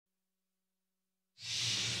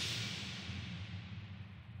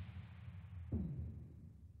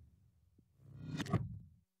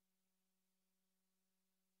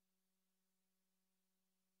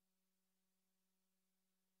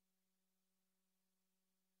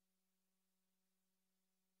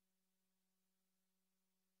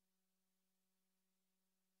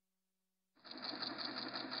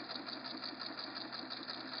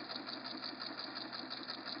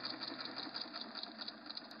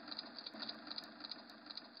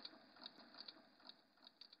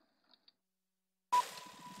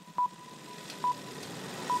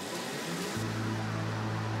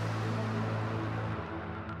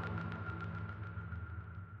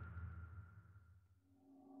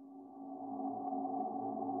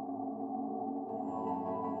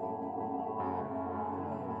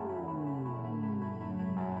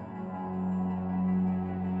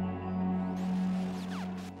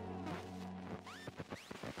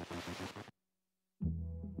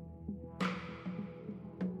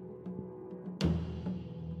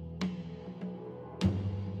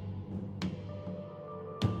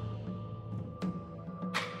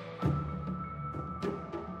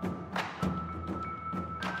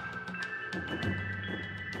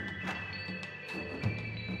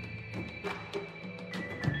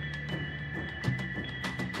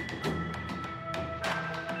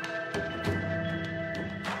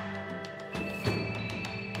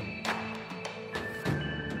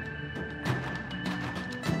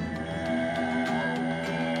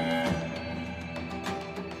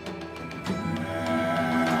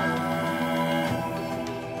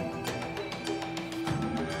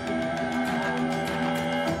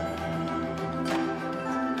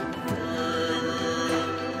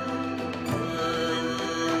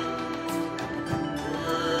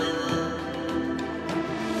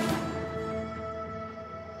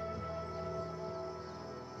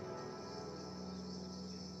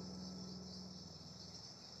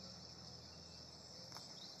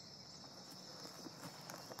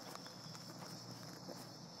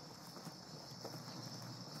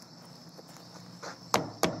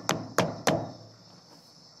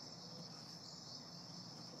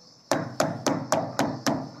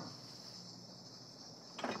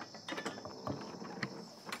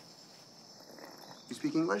You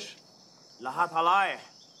speak English? Lahat halai.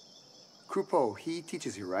 Krupo, he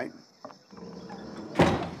teaches you, right?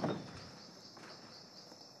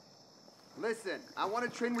 Listen, I want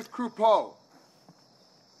to train with Krupo.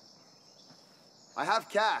 I have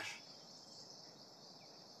cash.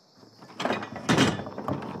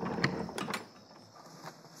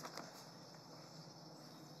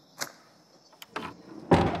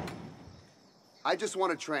 I just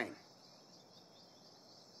want to train.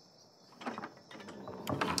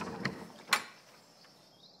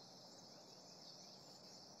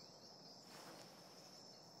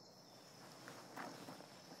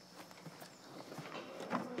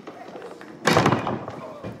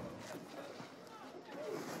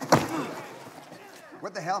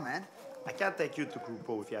 What the hell, man? I can't take you to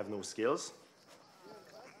Krupo if you have no skills.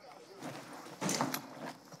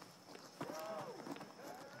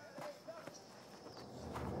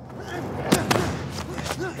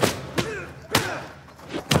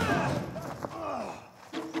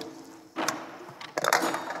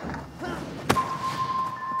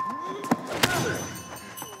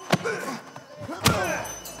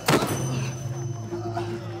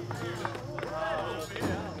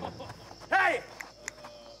 Hey!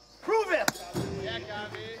 Prove it!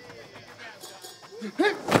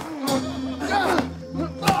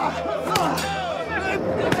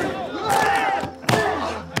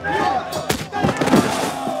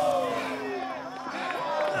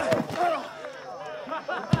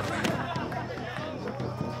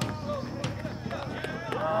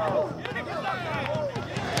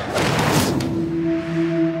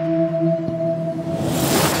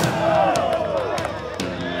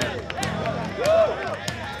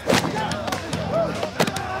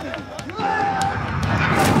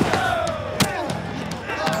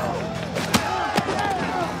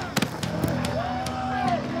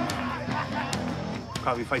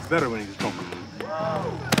 Probably fights better when he's drunk.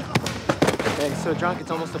 Yeah, he's so drunk,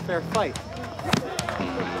 it's almost a fair fight.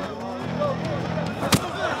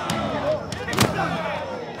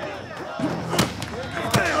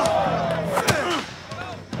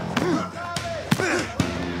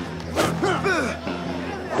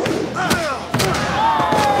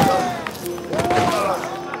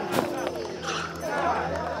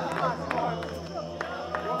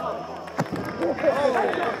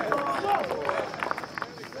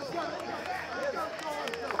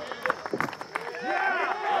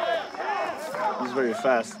 He's very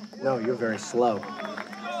fast. No, you're very slow.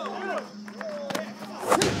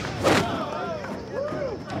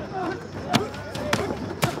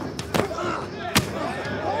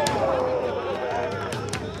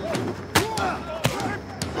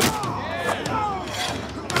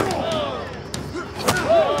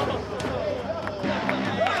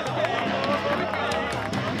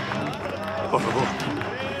 Por favor.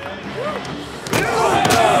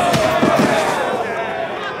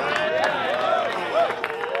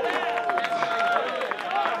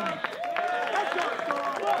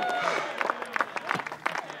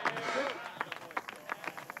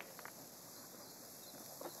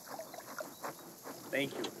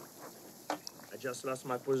 Thank you. I just lost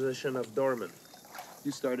my position of doorman.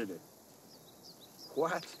 You started it.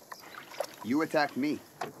 What? You attacked me.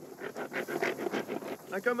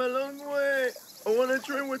 I come a long way. I want to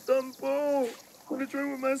train with Tom Poe. I want to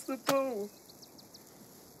train with Master Poe.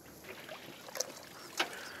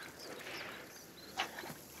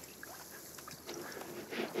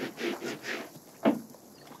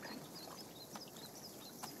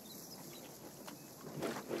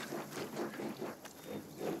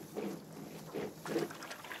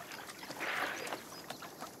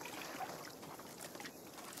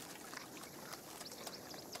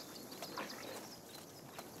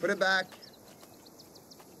 Put it back.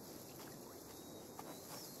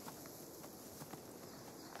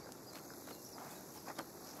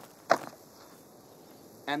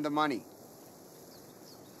 And the money.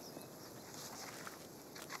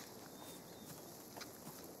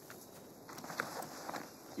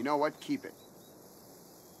 You know what? Keep it.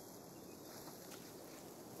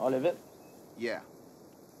 All of it? Yeah.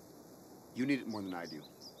 You need it more than I do.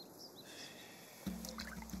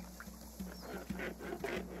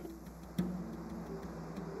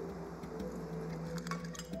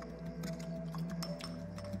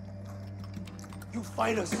 You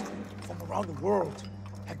fighters from around the world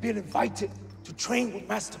have been invited to train with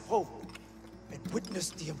Master Po and witness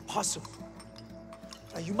the impossible.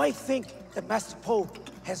 Now, you might think that Master Po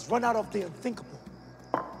has run out of the unthinkable,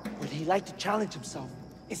 but he'd like to challenge himself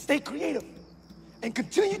and stay creative and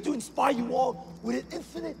continue to inspire you all with an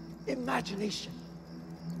infinite imagination.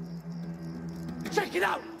 Check it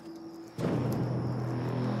out!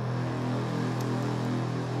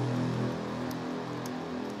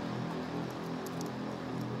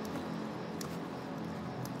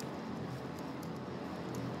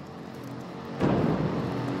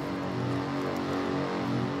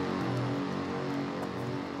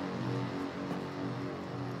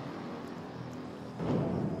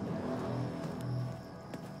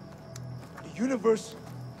 The universe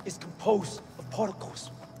is composed of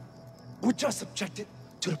particles, which are subjected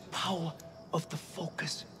to the power of the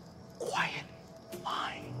focused, quiet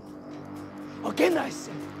mind. Again, I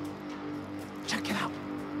say, check it out.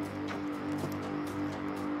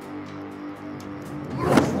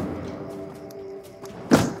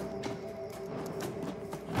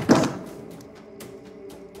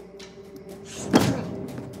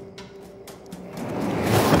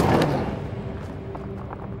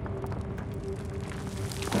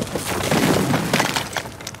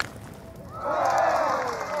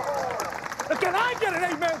 Can I get an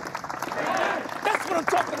amen? That's what I'm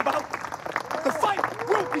talking about. The fight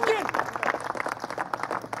will begin.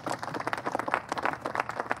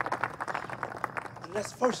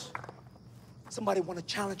 Unless first, somebody want to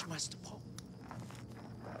challenge Master Po.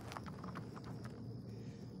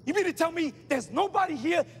 You mean to tell me there's nobody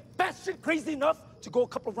here batshit crazy enough to go a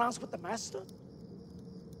couple rounds with the Master?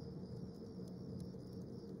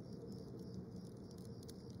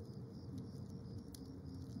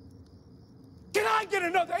 Can I get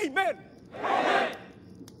another amen? Amen.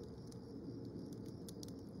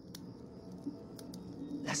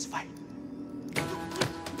 Let's fight.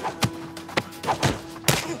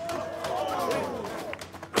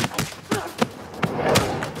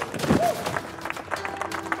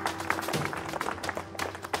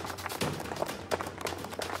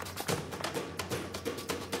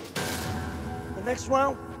 The next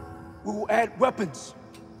round, we will add weapons.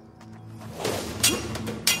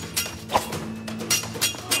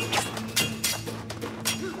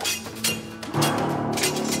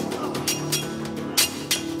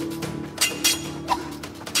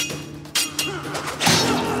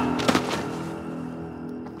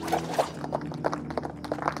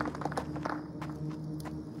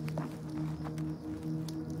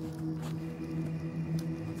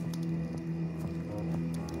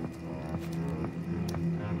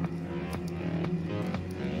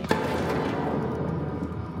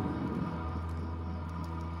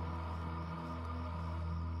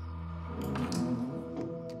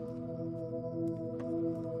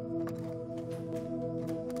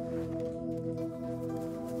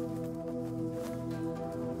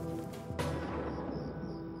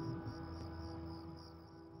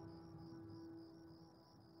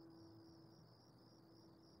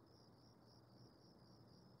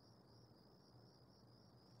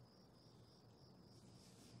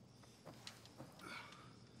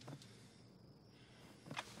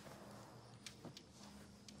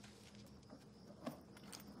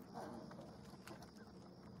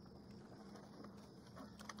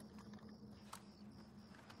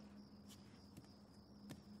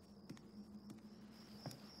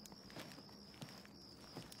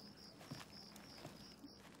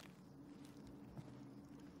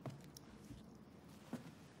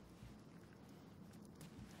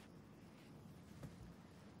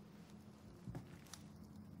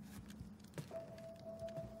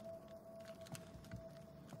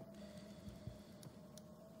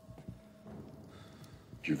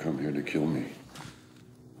 You come here to kill me.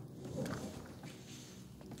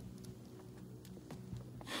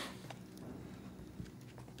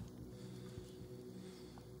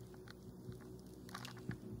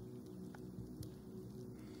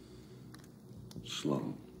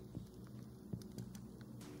 Sloan.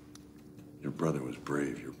 Your brother was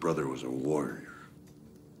brave. Your brother was a warrior.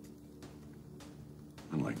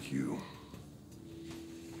 like you.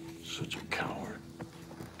 Such a coward.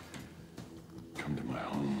 Come to my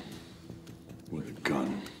home with a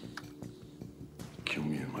gun. Kill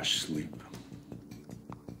me in my sleep.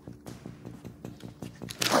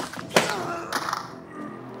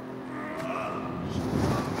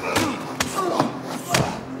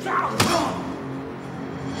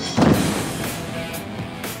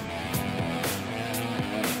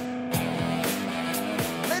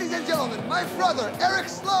 Ladies and gentlemen, my brother, Eric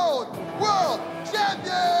Sloan, world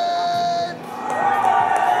champion!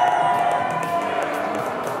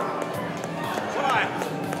 Come on.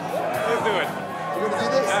 Let's do it. You gonna do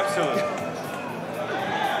this? Absolutely.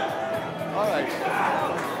 All right.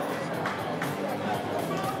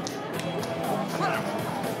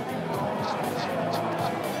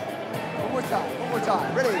 One more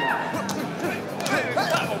time. Ready?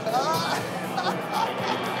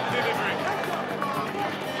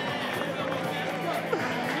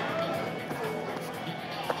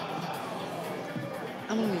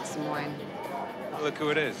 I'm gonna need some wine. Look who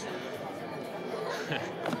it is.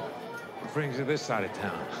 What brings you this side of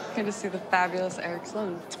town? Good to see the fabulous Eric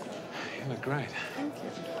Sloan. You look great. Thank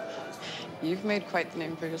you. You've made quite the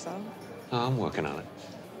name for yourself. Oh, I'm working on it.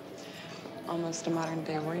 Almost a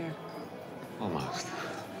modern-day warrior. Almost.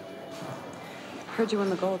 Heard you won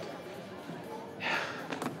the gold.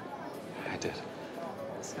 I did.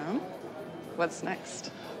 So, what's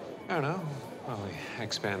next? I don't know. Well, we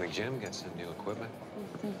expand the gym, get some new equipment.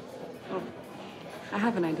 Well, I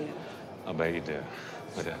have an idea. I'll bet you do.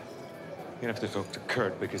 But you have to talk to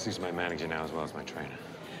Kurt because he's my manager now as well as my trainer.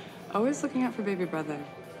 Always looking out for baby brother.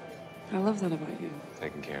 I love that about you.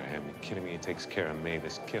 Taking care of him. You kidding me? He takes care of me.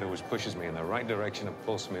 This kid always pushes me in the right direction and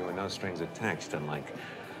pulls me with no strings attached, unlike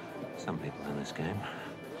some people in this game.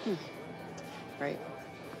 Right.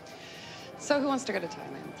 So who wants to go to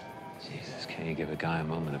Thailand? Jesus, can't you give a guy a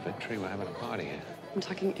moment of victory? We're having a party here. I'm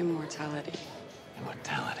talking immortality.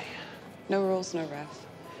 Immortality. No rules, no ref.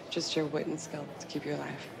 Just your wit and skill to keep you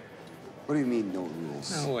alive. What do you mean, no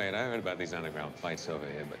rules? No, wait. I heard about these underground fights over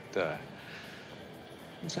here, but,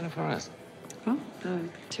 what's in it for us? Well,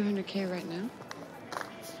 200K right now.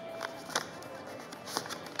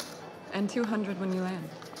 And 200 when you land.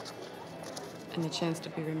 And the chance to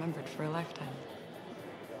be remembered for a lifetime.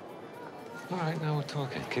 All right, now we're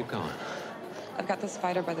talking. Keep going. I've got this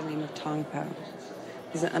fighter by the name of Tong Po.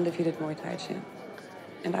 He's an undefeated Muay Thai champ.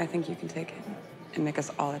 And I think you can take him and make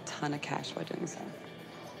us all a ton of cash by doing so.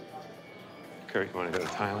 Kurt, you want to go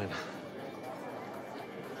to Thailand?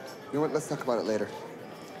 You know what? Let's talk about it later.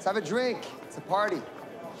 Let's have a drink. It's a party.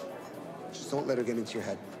 Just don't let her get into your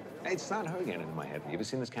head. Hey, it's not her getting into my head. You ever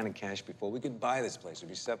seen this kind of cash before? We could buy this place. We'd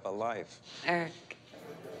be set for life. Eric,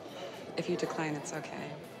 if you decline, it's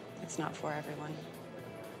okay. It's not for everyone.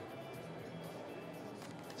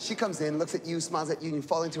 She comes in, looks at you, smiles at you, and you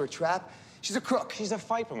fall into her trap. She's a crook. She's a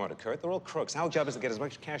fight promoter, Kurt. They're all crooks. Our job is to get as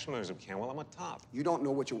much cash from her as we can while I'm on top. You don't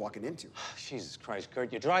know what you're walking into. Jesus Christ,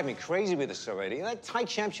 Kurt, you drive me crazy with this already. That Thai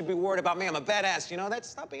champ should be worried about me. I'm a badass, you know that?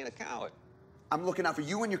 Stop being a coward. I'm looking out for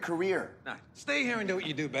you and your career. Nah, stay here and do what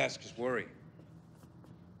you do best. Just worry.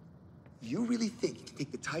 You really think you can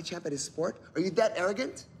take the Thai champ at his sport? Are you that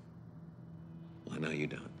arrogant? Well, I know you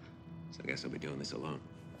don't. So I guess I'll be doing this alone.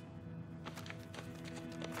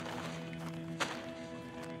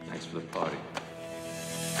 Thanks for the party.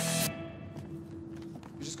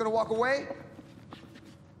 You're just gonna walk away?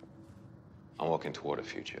 I'm walking toward a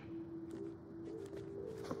future.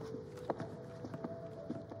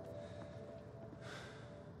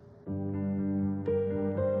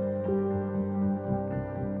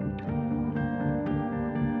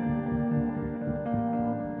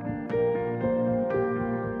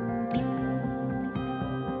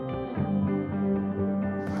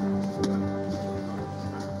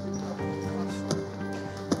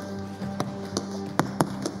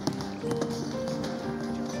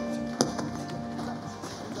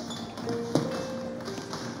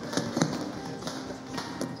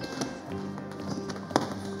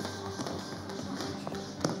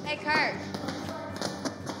 Hey, Kurt.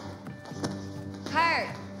 Kurt.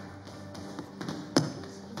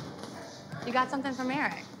 You got something from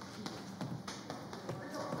Eric?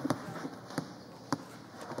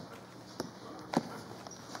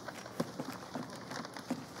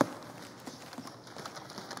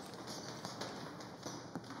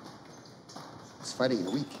 He's fighting in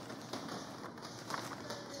a week.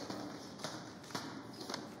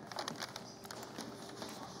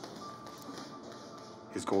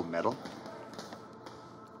 His gold medal?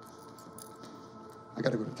 I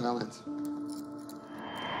gotta go to Thailand.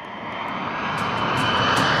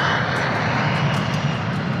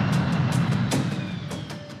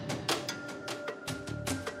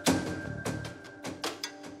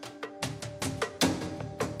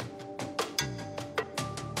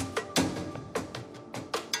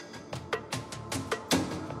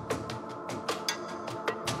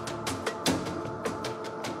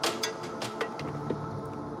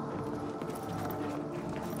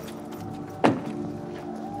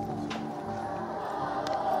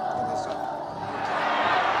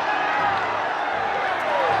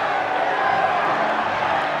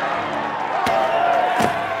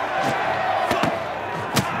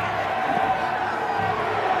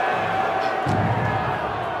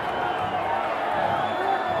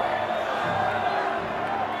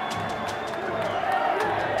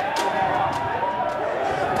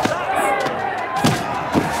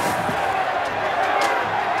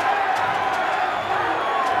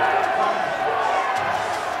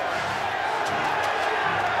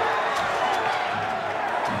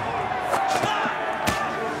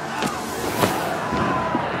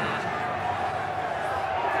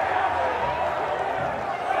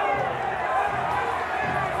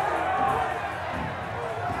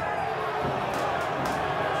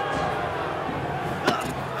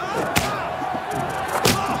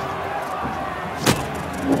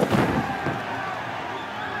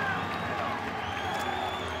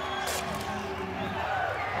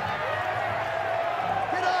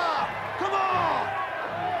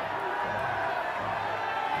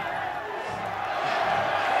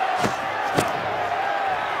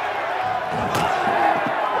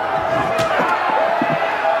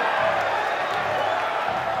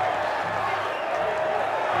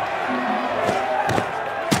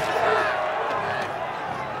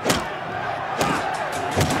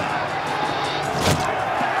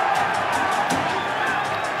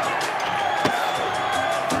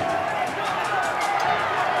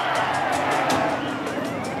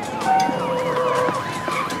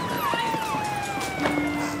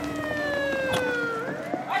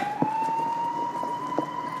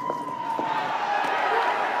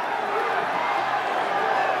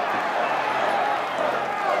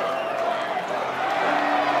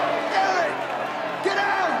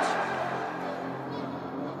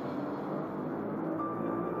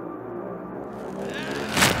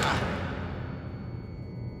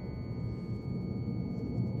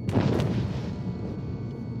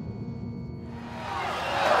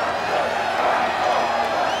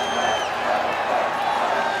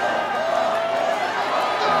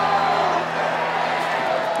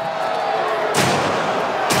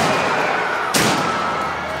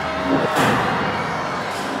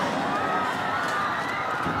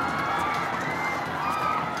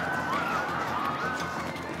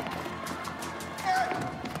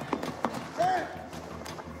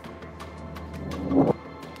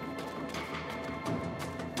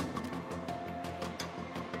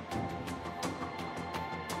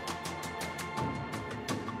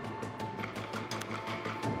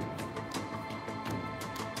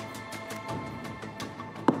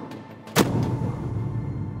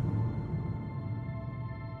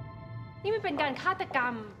 มันเป็นการฆาตกรร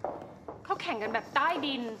มเขาแข่งกันแบบใต้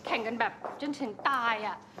ดินแข่งกันแบบจนถึงตาย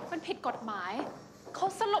อ่ะมันผิดกฎหมายเขา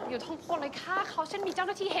สลบอยู่ท้องโพลเลยฆ่าเขาฉันมีเจ้าห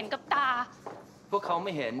น้าที่เห็นกับตาพวกเขาไ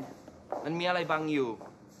ม่เห็นมันมีอะไรบังอยู่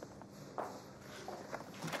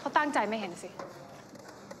เขาตั้งใจไม่เห็นสิ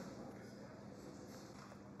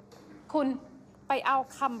คุณไปเอา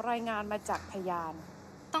คำรายงานมาจากพยาน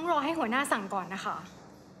ต้องรอให้หัวหน้าสั่งก่อนนะคะ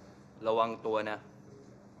ระวังตัวนะ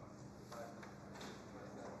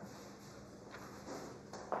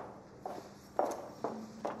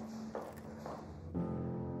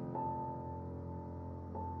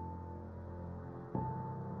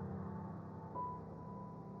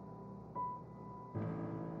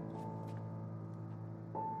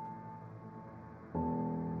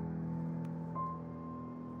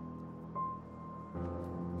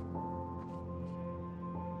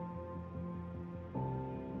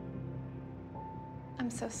I'm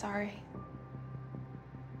so sorry.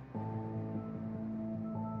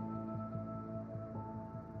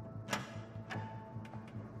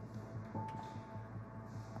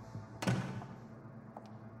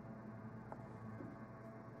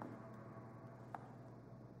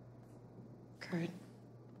 Kurt.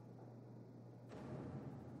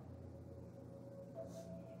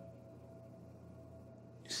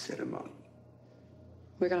 You set him up.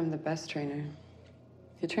 We got him the best trainer.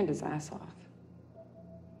 He trained his ass off.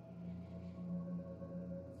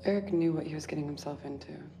 Eric knew what he was getting himself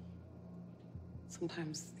into.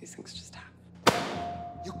 Sometimes these things just happen.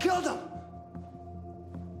 You killed him!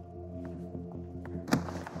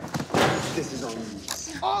 This is on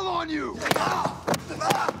you. All on you!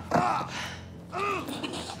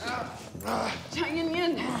 Hanging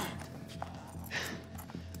in.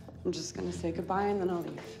 I'm just gonna say goodbye and then I'll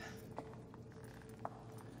leave.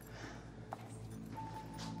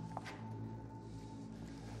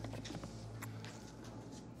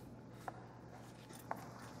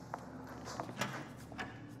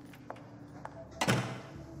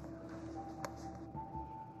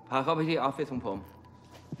พาเข้าไปที่ออฟฟิศของผม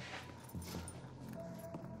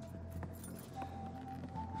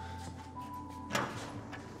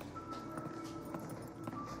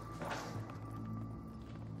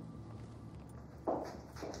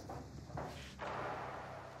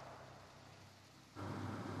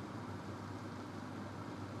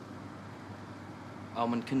เอา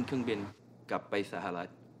มันขึ้นเครื่องบินกลับไปสหรัฐ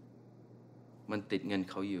มันติดเงิน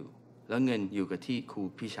เขาอยู่แล้วเงินอยู่กับที่ครู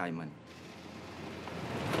พี่ชายมัน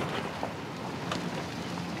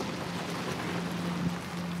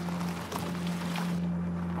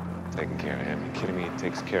Taking care of him. You kidding me? He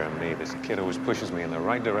takes care of me. This kid always pushes me in the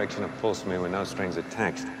right direction and pulls me with no strings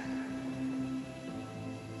attached.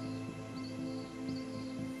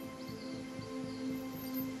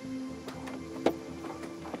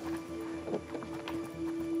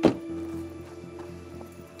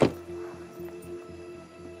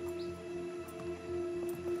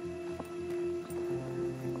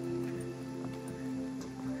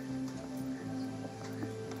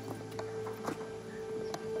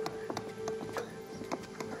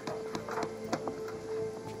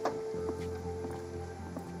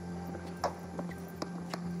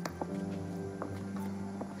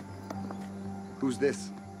 Who's this?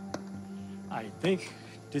 I think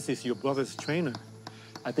this is your brother's trainer.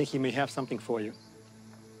 I think he may have something for you.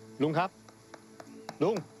 ลุงครับ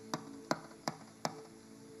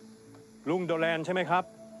ลุงโดแลนใช่ไหมครับ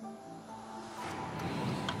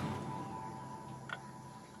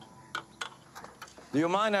Do you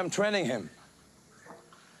mind? I'm training him.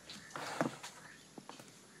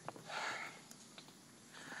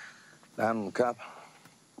 Cap.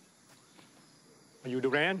 Are you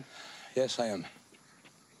Duran? Yes, I am.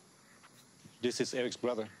 This is Eric's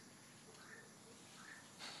brother.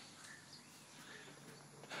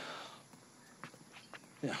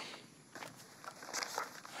 Yeah.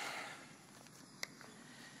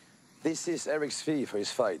 This is Eric's fee for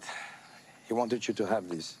his fight. He wanted you to have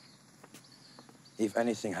this, if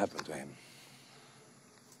anything happened to him.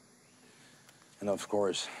 And of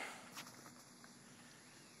course,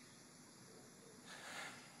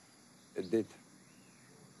 it did.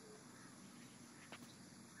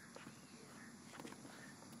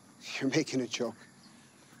 You're making a joke.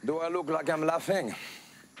 Do I look like I'm laughing?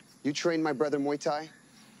 You trained my brother Muay Thai?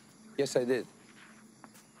 Yes, I did.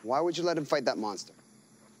 Why would you let him fight that monster?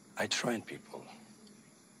 I train people.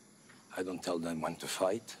 I don't tell them when to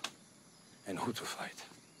fight and who to fight.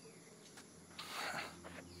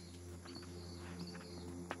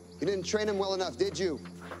 You didn't train him well enough, did you?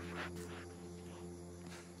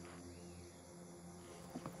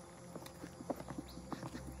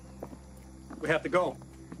 We have to go.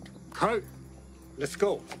 Kurt, let's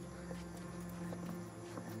go.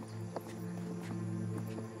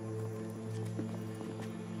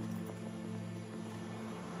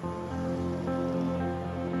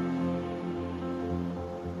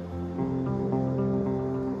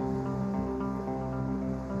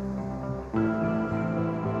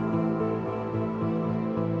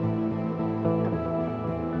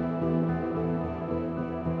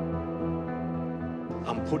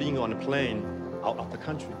 I'm putting you on a plane out of the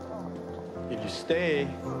country. If you stay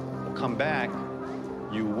or come back,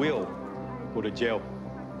 you will go to jail.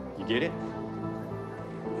 You get it?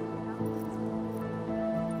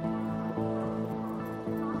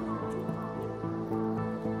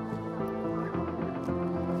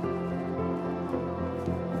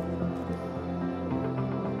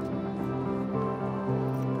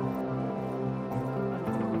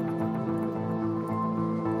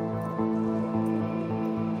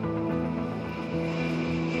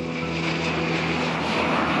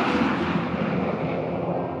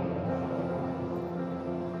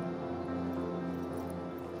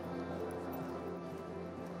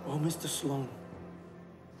 Oh, Mr. Sloan.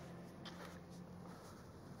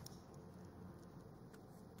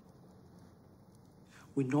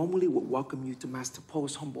 We normally would welcome you to Master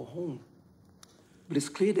Po's humble home, but it's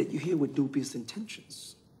clear that you're here with dubious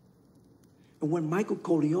intentions. And when Michael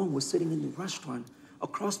Corleone was sitting in the restaurant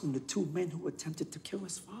across from the two men who attempted to kill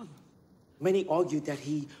his father, many argued that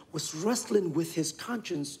he was wrestling with his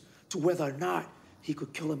conscience to whether or not he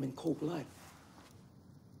could kill him in cold blood.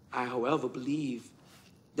 I, however, believe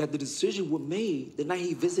that the decision was made the night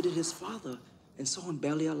he visited his father and saw him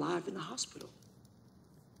barely alive in the hospital.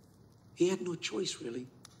 He had no choice, really.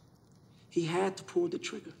 He had to pull the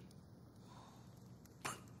trigger.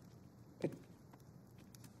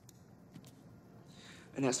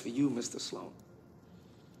 And as for you, Mr. Sloan,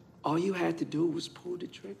 all you had to do was pull the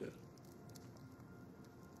trigger.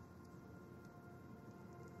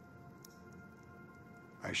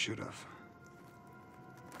 I should have.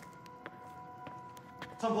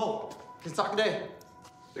 Tom Poe, can talk today.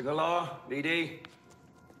 Đừng có lo, đi.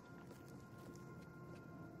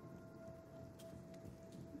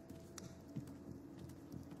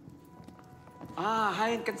 À,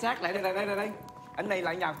 hai anh cảnh sát lại đây. Anh này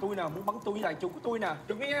lại nhà tôi nè, muốn bắn tôi với lại chủ của tôi nè.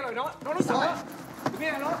 Đừng nghe lời nó sợ. Đừng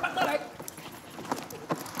nghe nó, bắt nó lại.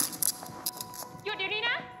 หยุดเดี๋ยวนี้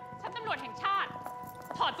นะ ฉันตำรวจแห่งชาติ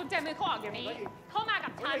ถอดกุญแจมือเขาออกเดี๋ยวนี้ เข้ามากั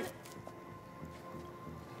บฉัน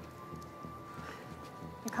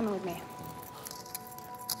You're coming with me.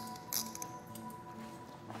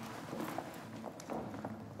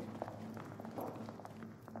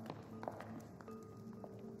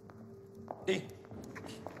 Đi.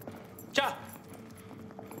 Cha.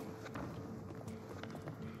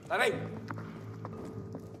 Lại đây.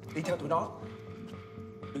 Đi theo tụi nó.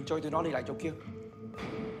 Đừng cho tụi nó đi lại chỗ kia.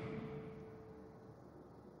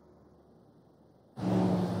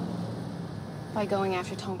 By going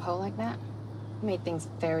after Tong Po like that, you made things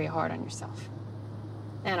very hard on yourself.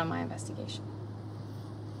 And on my investigation.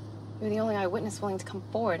 You're the only eyewitness willing to come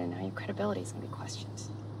forward, and now your credibility is going to be questioned.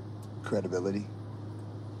 Credibility?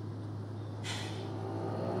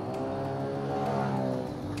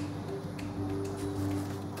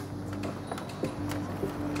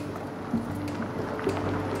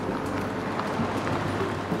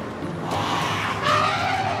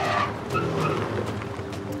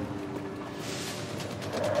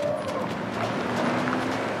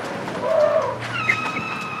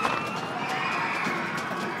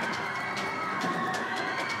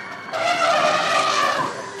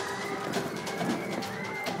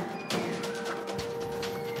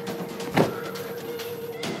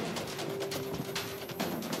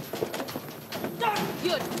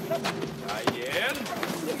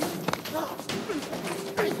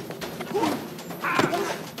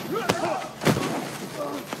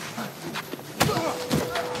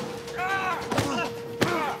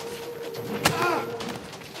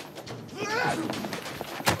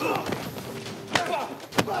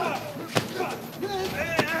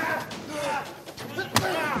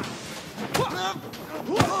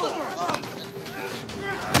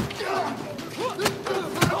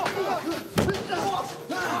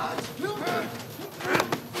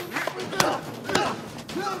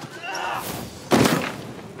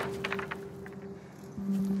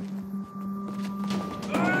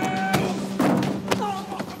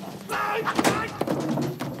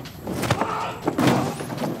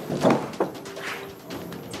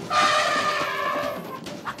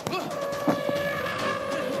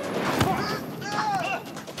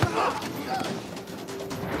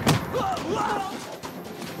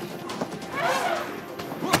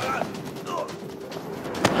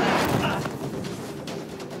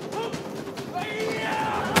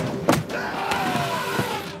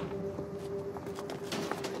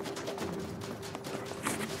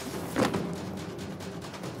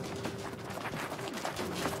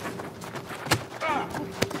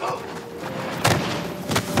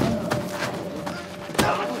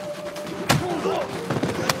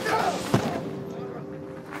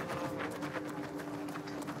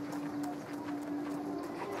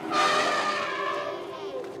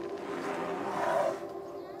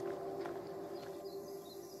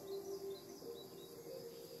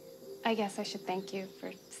 I guess I should thank you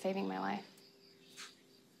for saving my life.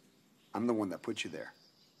 I'm the one that put you there.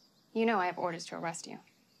 You know I have orders to arrest you.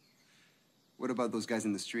 What about those guys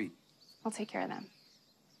in the street? I'll take care of them.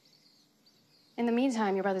 In the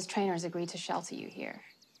meantime, your brother's trainers agreed to shelter you here.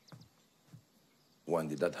 When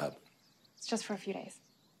did that happen? It's just for a few days.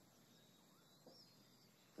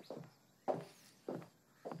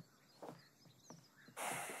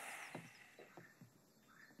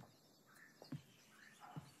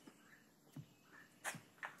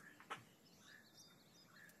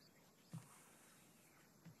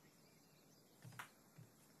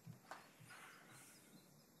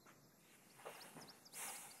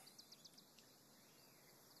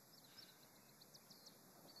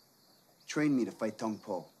 Train me to fight Tong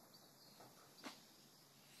Po.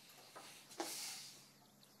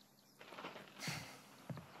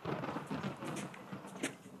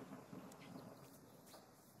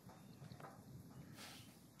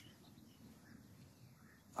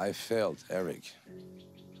 I failed, Eric.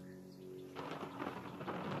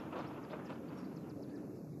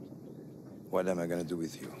 What am I gonna do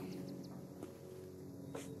with you?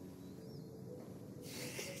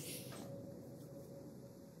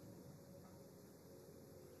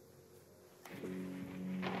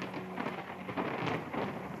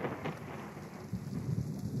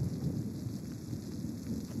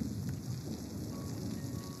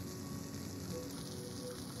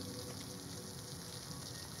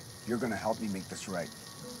 You're gonna help me make this right.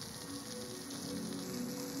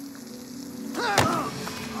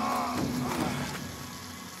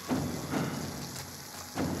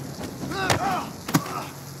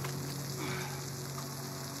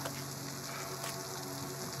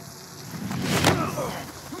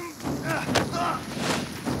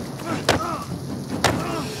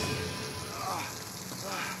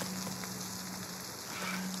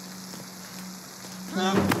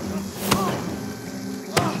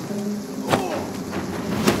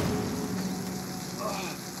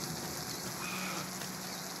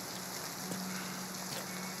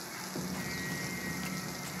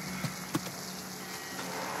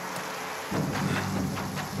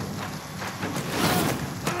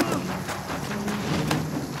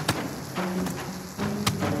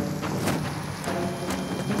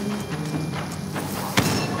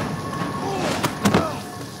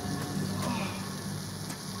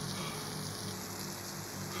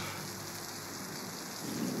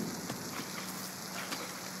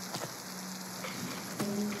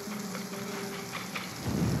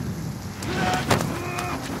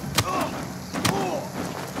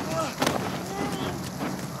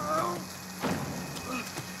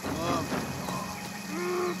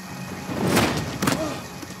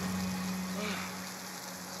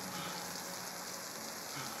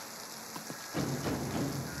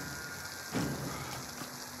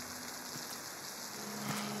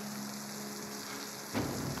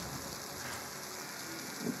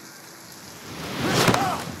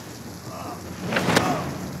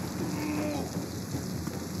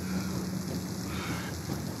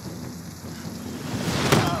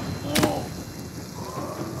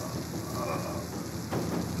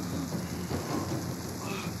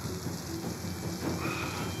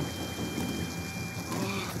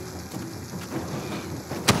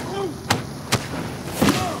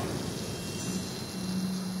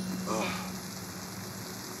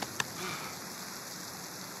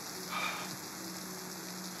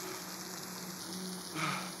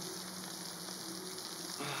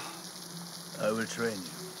 I will train you.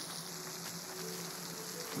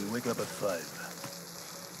 We wake up at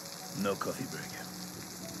 5. No coffee break.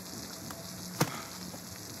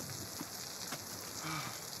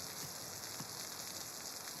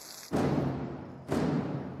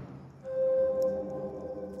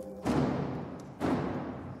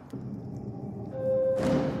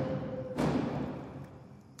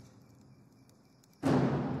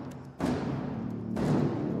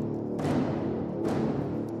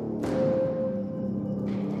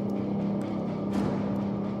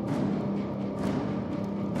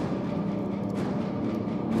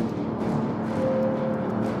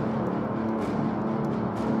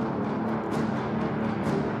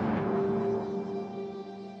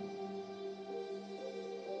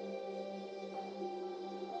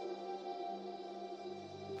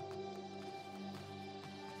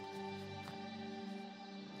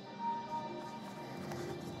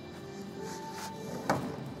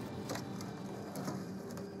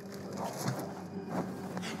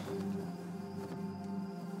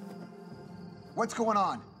 What's going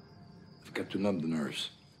on? I've got to numb the nerves.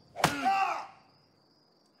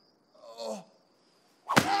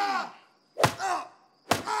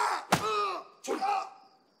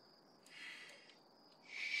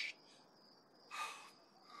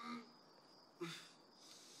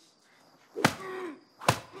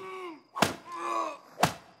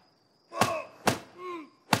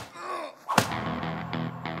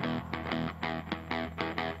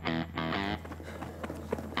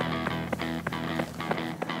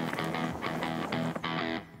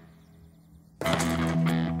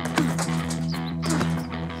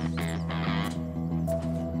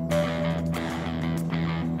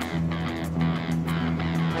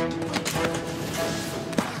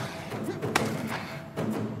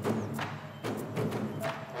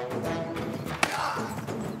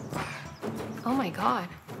 God.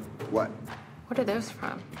 What? What are those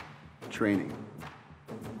from? Training.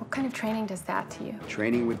 What kind of training does that to you?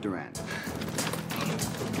 Training with Durant.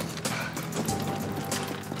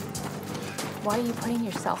 Why are you putting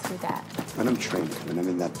yourself through that? When I'm training, when I'm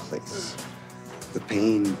in that place, the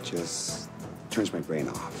pain just turns my brain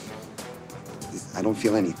off. I don't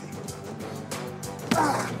feel anything.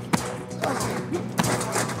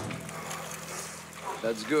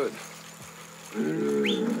 That's good.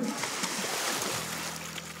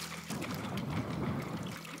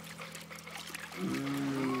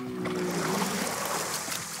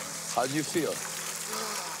 How do you feel?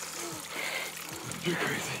 You're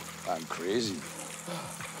crazy. I'm crazy.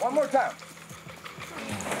 One more time.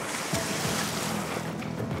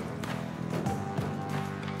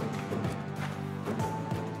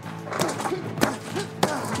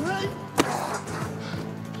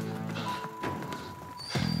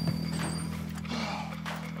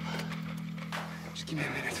 Just give me a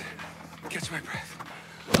minute. Catch my breath.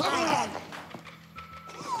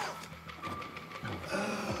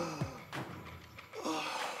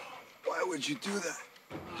 Why would you do that?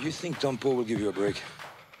 Do you think Tom Poe will give you a break?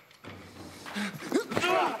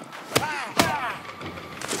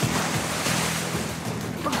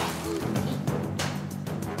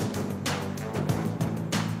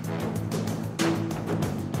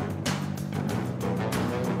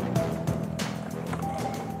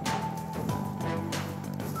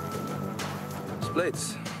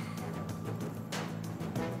 Splits.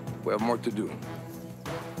 We have more to do.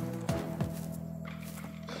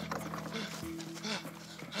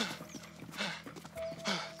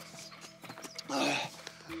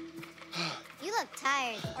 You look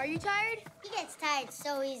tired. Are you tired? He gets tired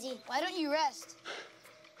so easy. Why don't you rest?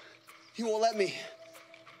 He won't let me.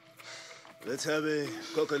 Let's have a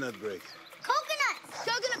coconut break. Coconuts!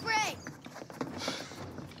 Coconut break!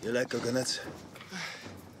 You like coconuts?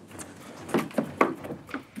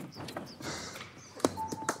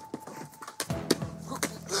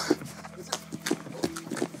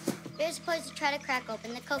 You're supposed to try to crack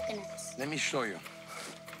open the coconuts. Let me show you.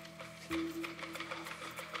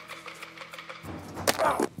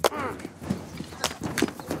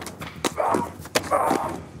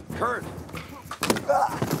 Kurt!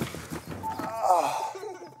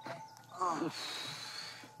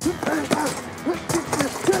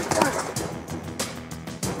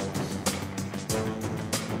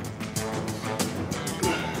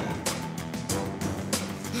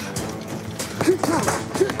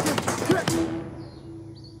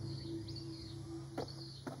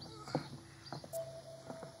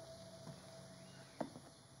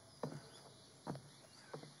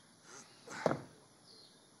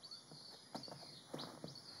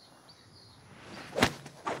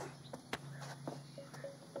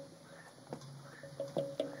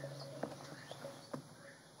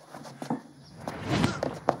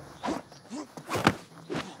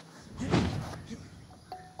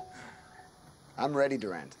 I'm ready,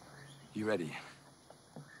 Durant. You ready?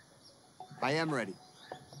 I am ready.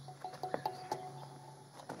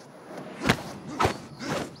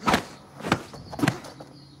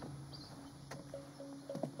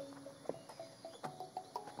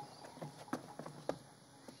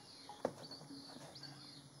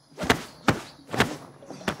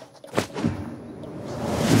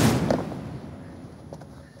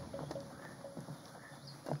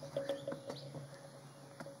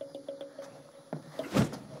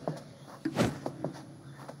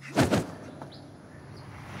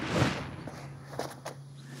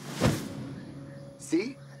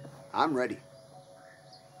 See? I'm ready.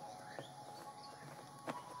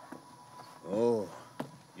 Oh,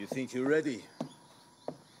 you think you're ready?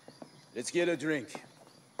 Let's get a drink.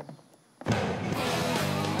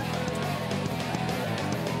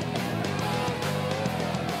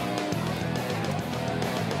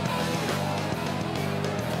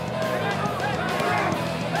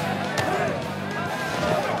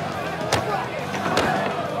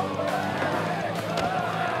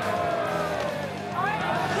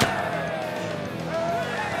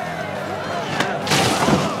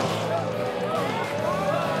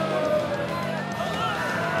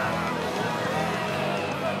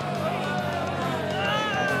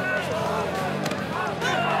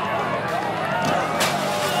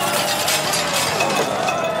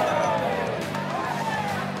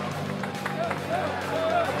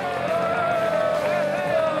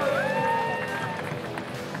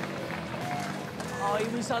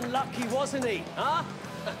 Unlucky, wasn't he? Huh?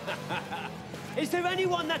 Is there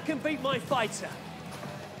anyone that can beat my fighter?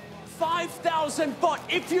 5,000 baht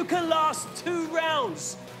if you can last 2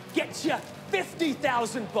 rounds. Get you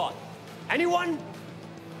 50,000 baht. Anyone?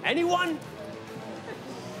 Anyone?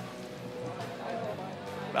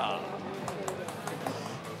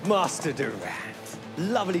 Master Durant,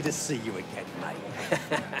 lovely to see you again, mate.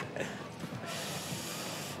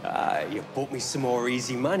 You bought me some more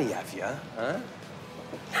easy money, have you, huh?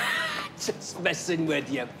 Just messing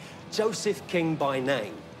with you. Joseph King by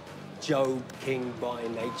name, Joe King by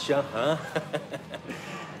nature, huh?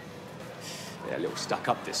 Yeah, a little stuck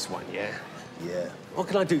up this one, yeah? Yeah. What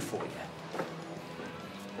can I do for you?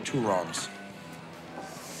 2 rounds.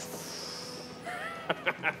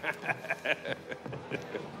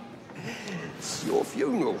 It's your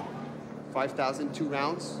funeral. 5,000, 2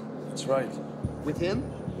 rounds? That's right. With him?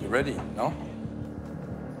 You ready, no?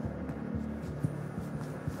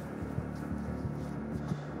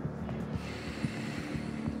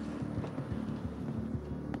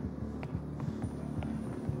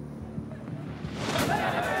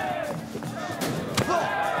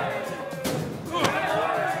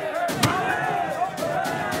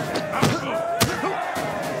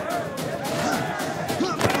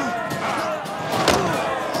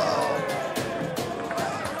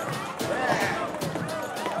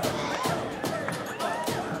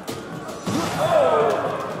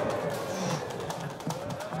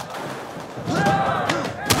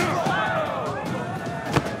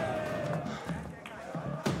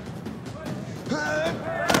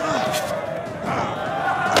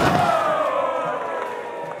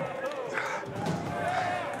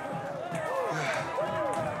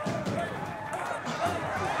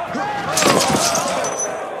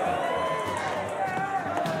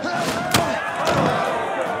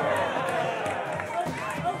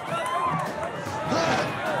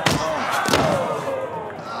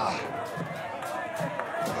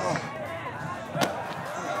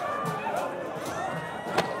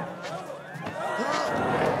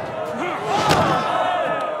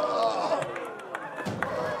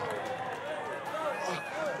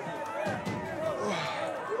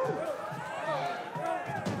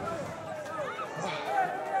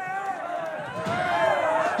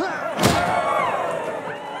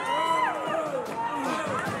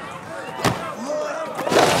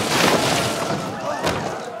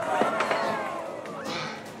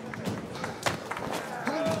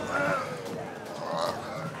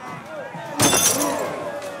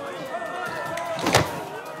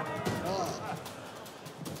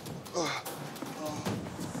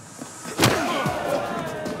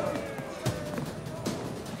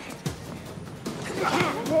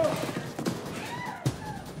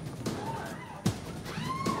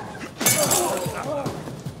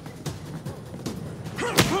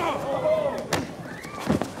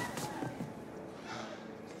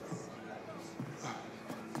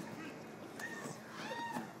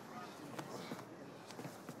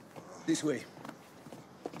 This way.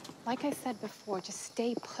 Like I said before, just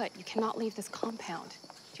stay put. You cannot leave this compound. Do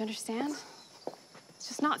you understand? It's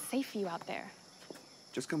just not safe for you out there.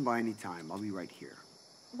 Just come by any time. I'll be right here.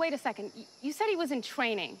 Wait a second. You said he was in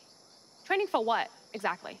training. Training for what,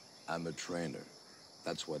 exactly? I'm a trainer.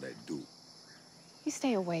 That's what I do. You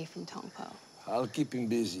stay away from Tong Po. I'll keep him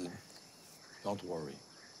busy. Don't worry.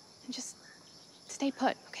 And just stay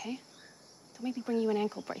put, okay? Don't make me bring you an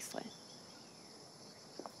ankle bracelet.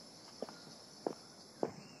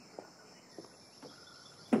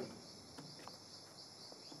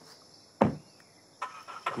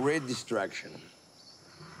 Great distraction.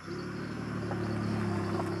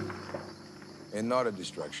 And not a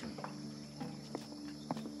distraction.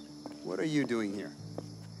 What are you doing here?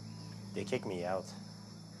 They kicked me out.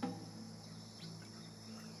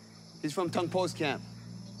 He's from Tong Po's camp.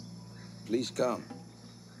 Please come.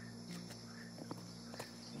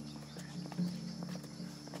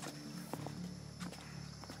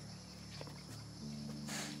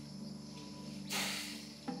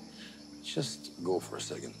 Just go for a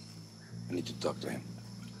second. I need to talk to him.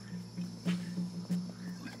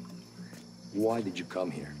 Why did you come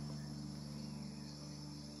here?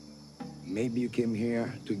 Maybe you came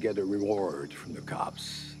here to get a reward from the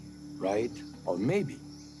cops, right? Or maybe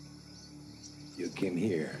you came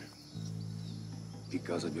here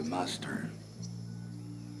because of your master,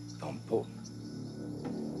 Tong Po.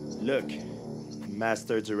 Look,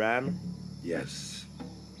 Master Duran. Yes.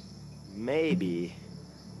 Maybe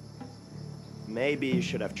you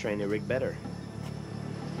should have trained Eric better.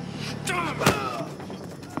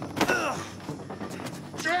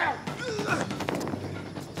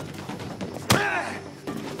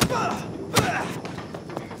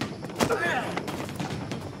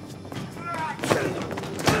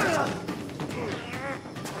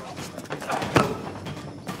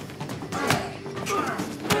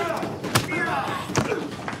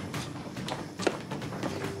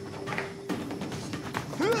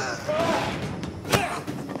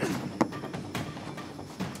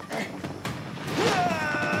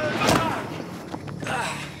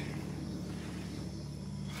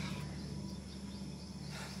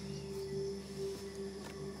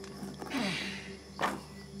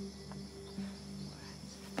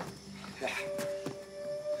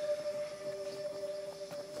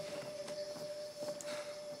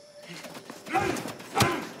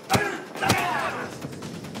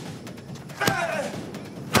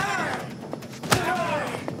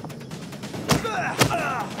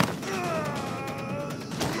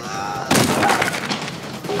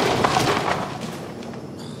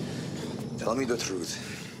 Tell me the truth.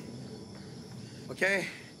 Okay?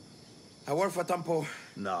 I work for Tempo.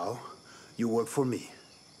 No, you work for me.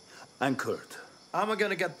 And Kurt. How am I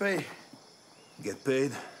gonna get paid? Get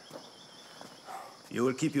paid? You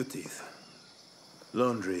will keep your teeth.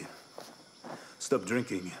 Laundry. Stop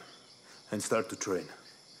drinking. And start to train.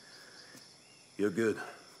 You're good.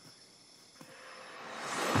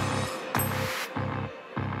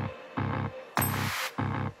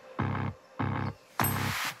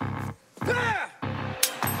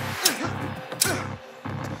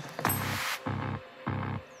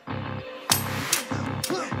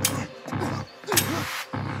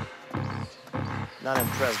 Not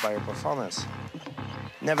impressed by your performance.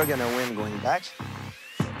 Never gonna win going back.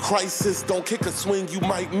 Crisis, don't kick a swing you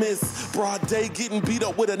might miss. Broad day getting beat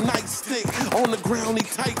up with a nightstick. On the ground, he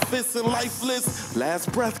tight fists and lifeless.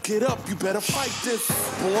 Last breath, get up, you better fight this.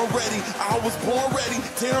 Born ready, I was born ready.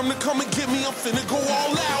 Dare him to come and get me, I'm finna go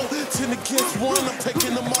all out. 10 against 1, I'm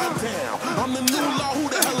taking them all down. I'm the new law, who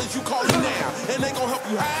the hell is you calling now? And they gon' help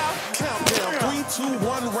you how? Countdown, 3, 2,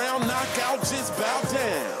 1, round, knockout, just bow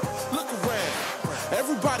down. Look around,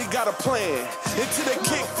 everybody got a plan. Until they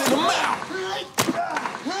kicked in the mouth.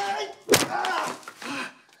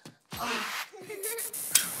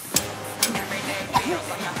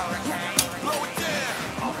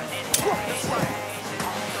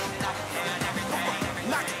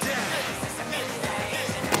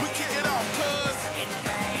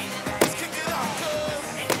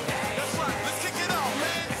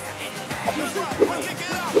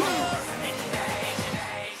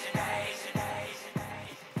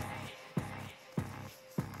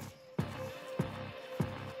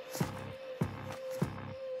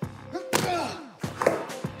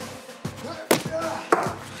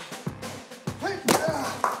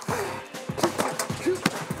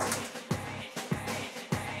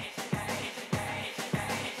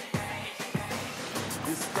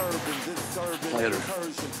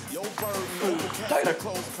 Tighter.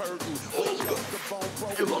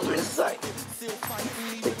 You're going to inside.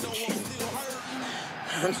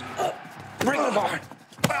 Hands up. Bring the bar.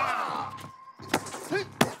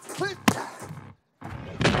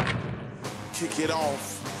 Kick it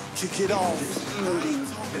off. Kick it off.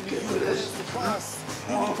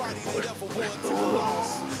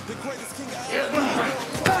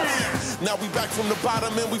 Now we back from the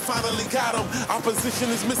bottom and we finally got him. Opposition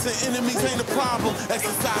is missing, enemies ain't a problem.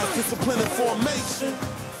 Exercise, discipline, and formation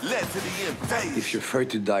led to the invasion. If you're afraid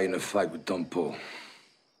to die in a fight with Tempo,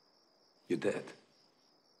 you're dead.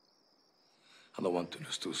 I don't want to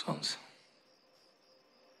lose 2 sons.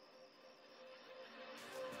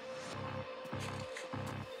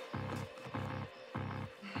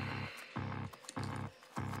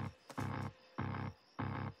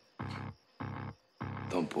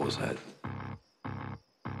 Tempo's head.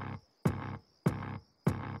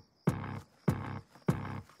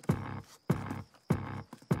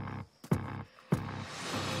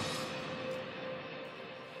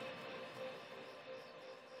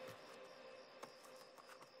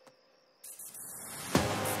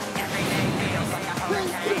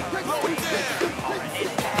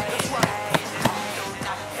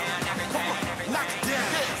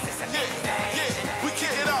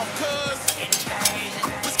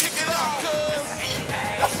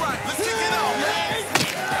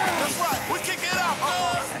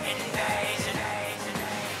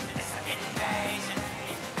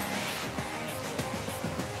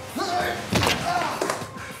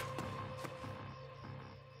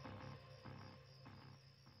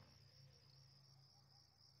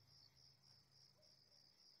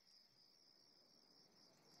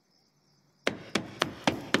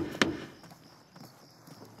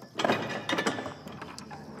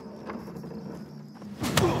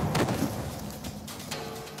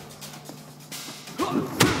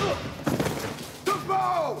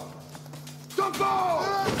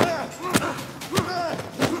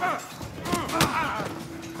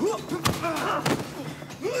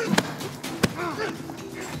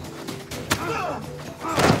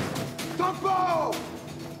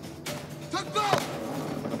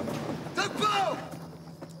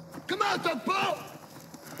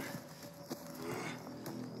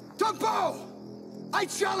 I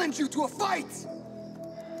challenge you to a fight!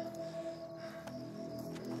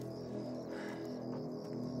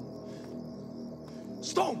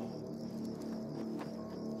 Stone!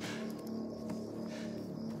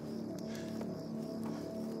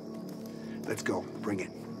 Let's go. Bring it.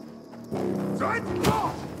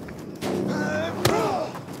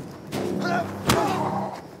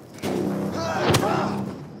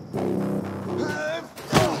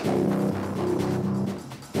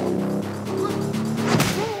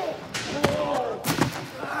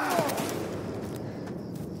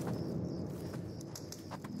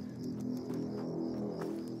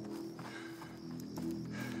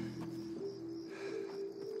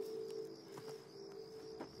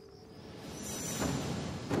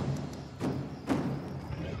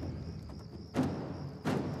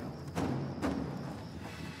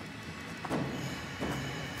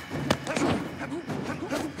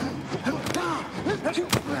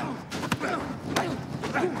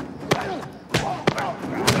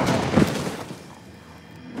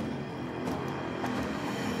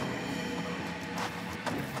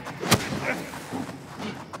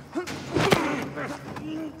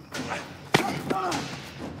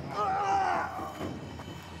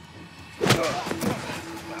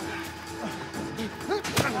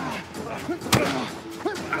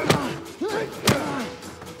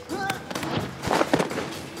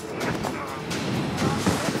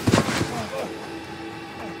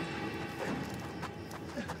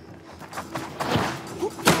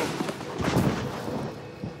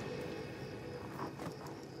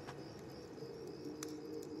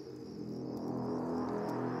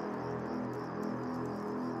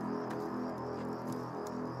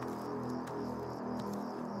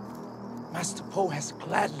 Master Po has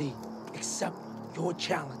gladly accepted your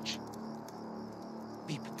challenge.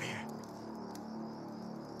 Be prepared.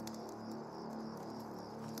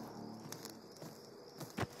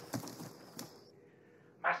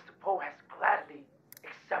 Master Po has gladly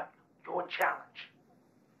accepted your challenge.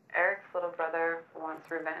 Eric's little brother wants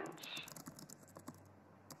revenge.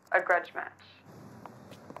 A grudge match.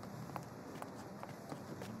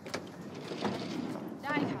 ไ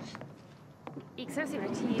ด้ค่ะ อีกสัก10 น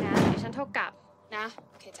าทีนะเดี๋ยวฉันโทรกลับนะ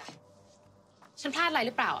โอเคจ้ะ ฉันพลาดอะไรห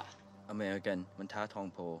รือเปล่าอ่ะ อเมริกันมันท้าทอง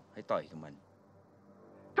โพให้ต่อยกับมัน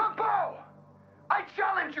Tongpo! I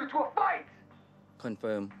challenge you to a fight! คอนเ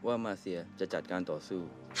ฟิร์มว่ามาเซียจะจัดการต่อสู้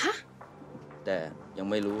ฮะ แต่ยัง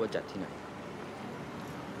ไม่รู้ว่าจัดที่ไหน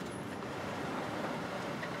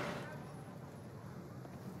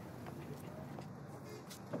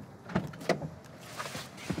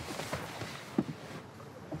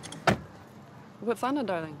What's Anna,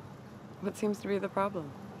 darling? What seems to be the problem?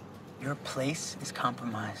 Your place is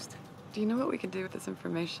compromised. Do you know what we could do with this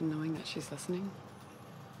information, knowing that she's listening?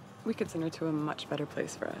 We could send her to a much better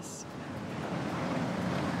place for us.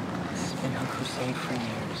 This has been her crusade for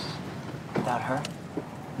years. Without her,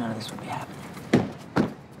 none of this would be happening.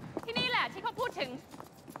 ที่นี่แหละที่เขาพูดถึง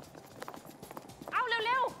เอาเ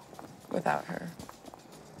ร็ว Without her.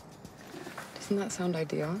 Doesn't that sound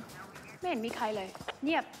ideal? ๆ ไม่เห็นมีใครเลย เ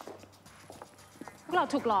งียบ พวกเรา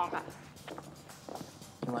ถูกหลอกอ่ะ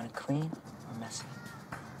You want it clean or messy?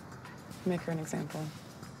 Make her an example.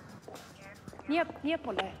 เงียบเงียบหม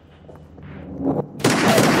ดเลย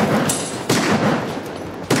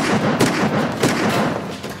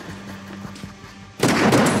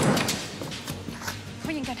เข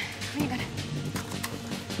ายิงกันเขายิงกัน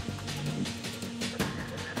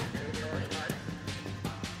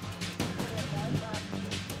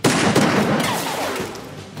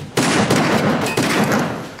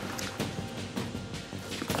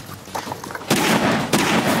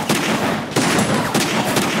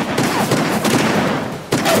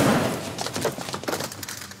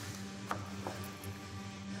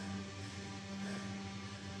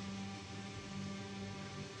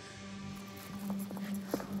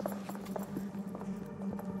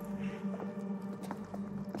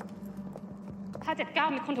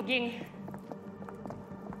 579 มีคนถูกยิง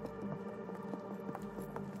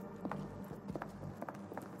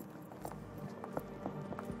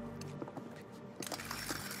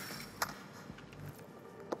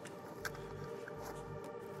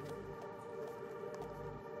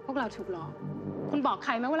พวกเราถูกหลอก คุณบอกใค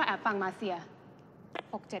รไหมว่าเราแอบฟังมาเซีย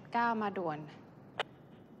 679 มาด่วน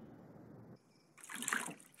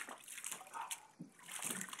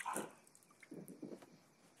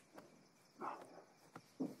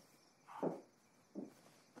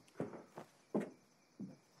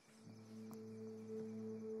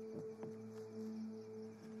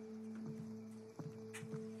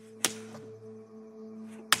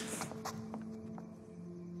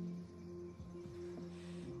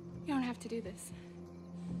You don't have to do this.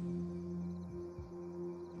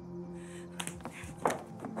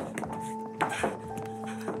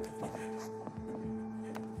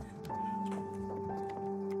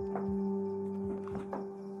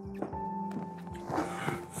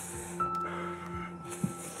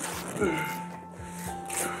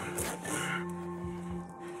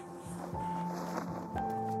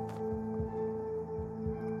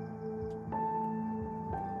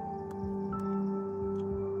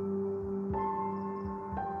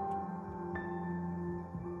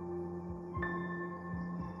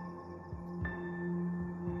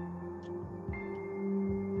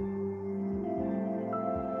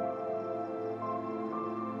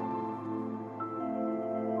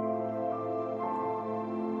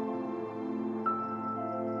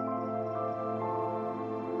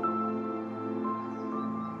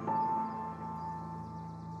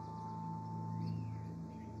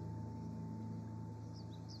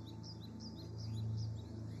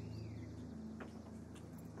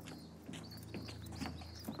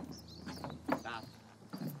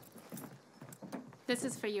 This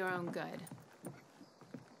is for your own good.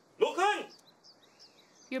 ลุกขึ้น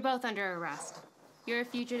You're both under arrest. You're a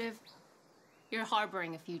fugitive. You're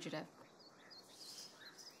harboring a fugitive.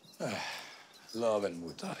 Love and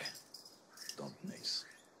Muay Thai don't mix.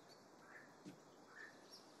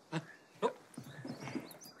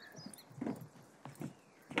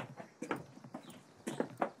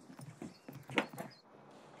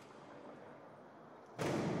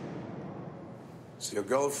 So your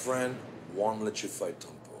girlfriend won't let you fight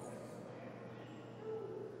Tompo.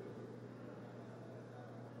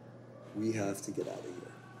 We have to get out of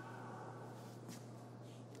here.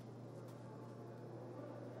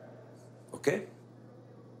 Okay?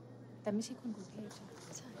 แต่ไม่ใช่คนกรุงเทพใช่ไหม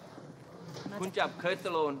ใช่ คุณจับเคิร์ตส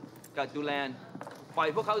โลนกับดูแลนปล่อย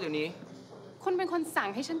พวกเขาเดี๋ยวนี้ คุณเป็นคนสั่ง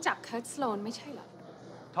ให้ฉันจับเคิร์ตสโลนไม่ใช่เหรอ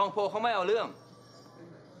ทองโพเขาไม่เอาเรื่อง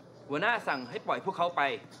หัวหน้าสั่งให้ปล่อยพวกเขาไป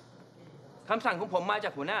คำสั่งของผมมาจ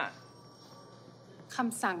ากหัวหน้า ค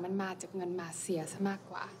ำสั่งมันมาจากเงินมาเสียซะมาก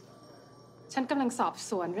กว่า ฉันกำลังสอบ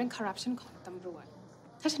สวนเรื่องคอร์รัปชันของตำรวจ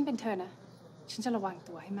ถ้าฉันเป็นเธอนะ ฉันจะระวัง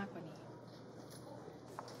ตัวให้มากกว่านี้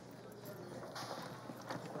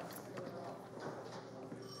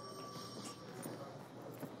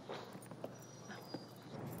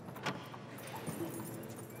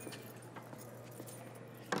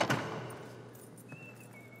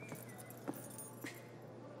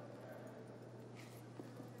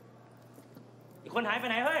อีกคนหายไป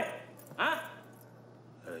ไหนเฮ้ยฮะ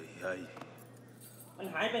Hey. มัน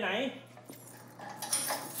หายไปไหน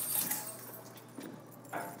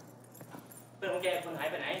เพื่อนของแกคนหาย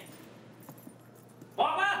ไปไหนบอ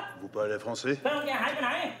กมา Vous parlez français? เพื่อนของแกหายไปไหน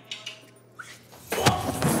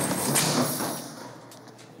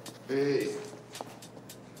Hey,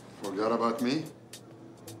 forgot about me?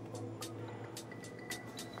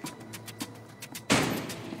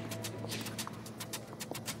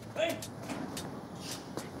 Hey!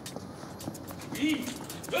 Hey!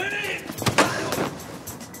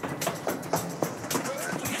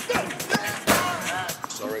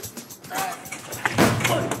 Sorry.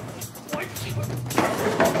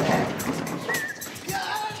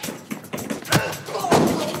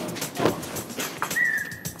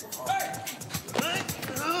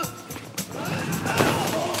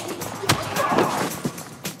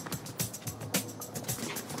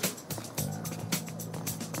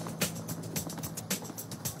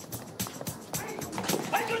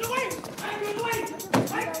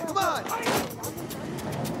 Come on!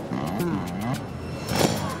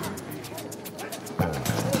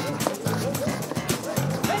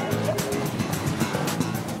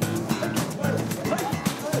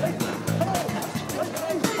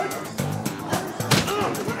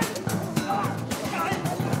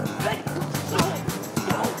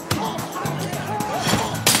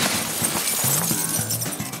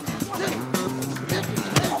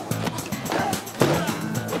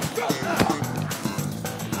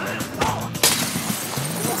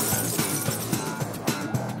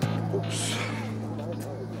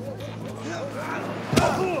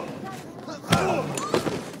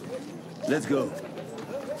 Let's go.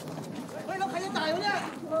 เฮ้ยแล้วใครจะจ่ายวะเนี่ย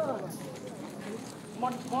หม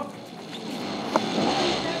ด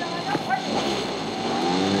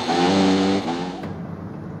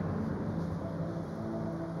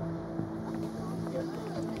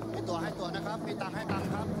ให้ตัวนะครับ มีตังค์ให้ตังค์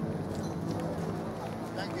ครับ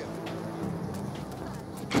Thank you.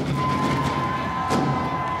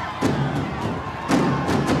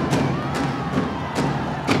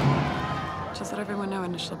 Just let everyone know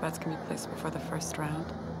initial bets can be placed before the first round.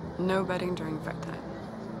 No betting during fight time.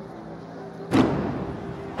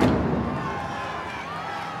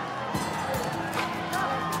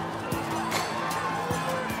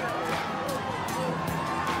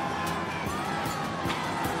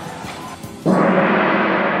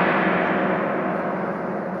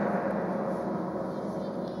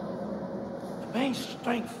 The main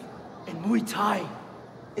strength in Muay Thai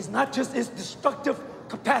is not just its destructive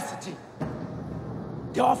capacity.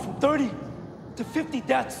 There are from 30 to 50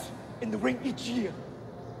 deaths in the ring each year.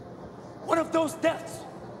 One of those deaths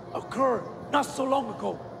occurred not so long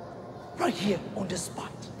ago, right here on this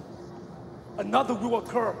spot. Another will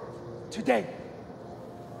occur today,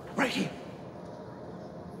 right here.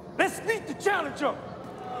 Let's meet the challenger.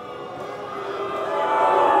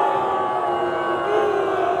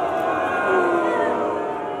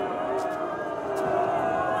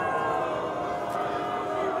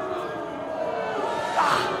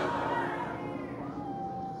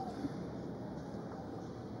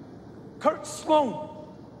 Kurt Sloan,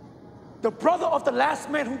 the brother of the last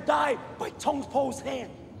man who died by Tong Po's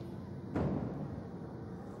hand.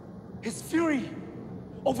 His fury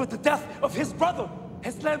over the death of his brother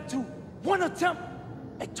has led to one attempt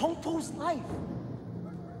at Tong Po's life.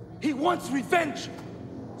 He wants revenge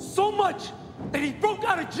so much that he broke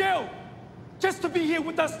out of jail just to be here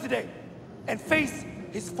with us today and face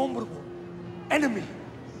his formidable enemy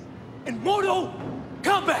in Mortal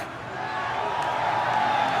Kombat.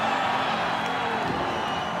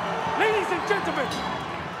 Ladies and gentlemen,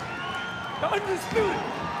 the undisputed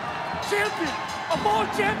champion of all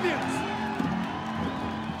champions,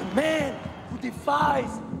 the man who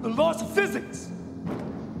defies the laws of physics,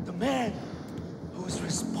 the man who is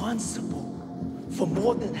responsible for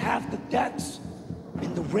more than half the deaths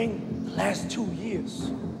in the ring the last 2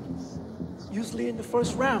 years, usually in the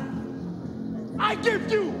first round. I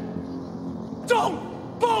give you Tong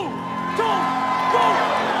Po! Tong Po!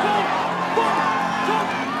 Tong Po! Tong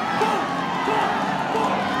Po! Tong Po!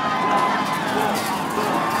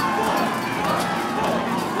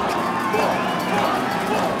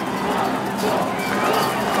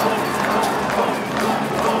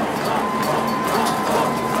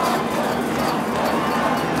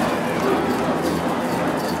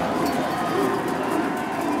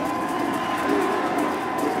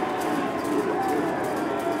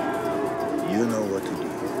 You know what to do.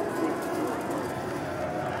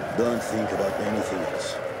 Don't think about anything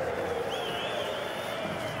else.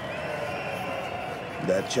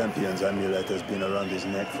 That champion's amulet has been around his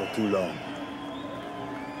neck for too long.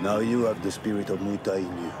 Now you have the spirit of Muay Thai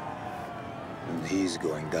in you. And he's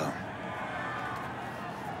going down.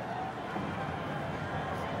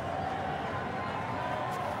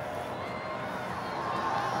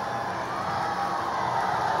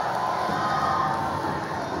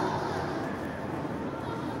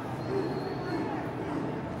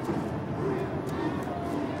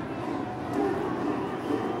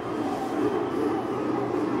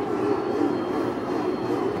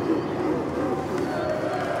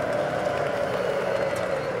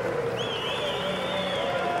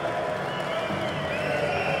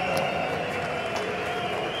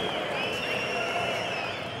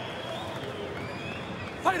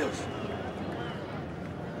 Fighters!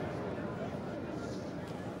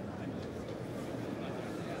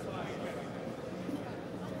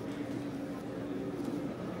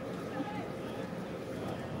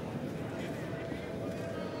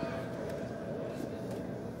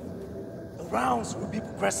 The rounds will be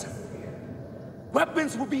progressive.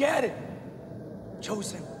 Weapons will be added,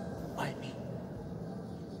 chosen by me.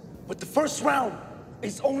 But the first round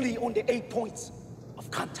is only on the 8 points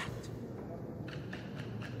of contact.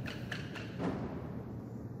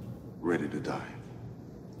 Ready to die.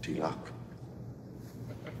 T-Lock.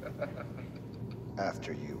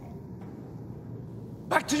 After you.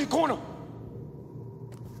 Back to your corner.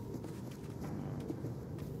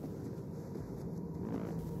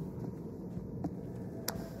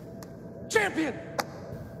 Champion.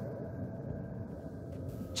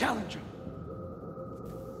 Challenger.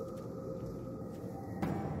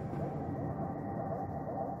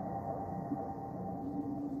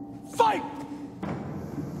 Fight!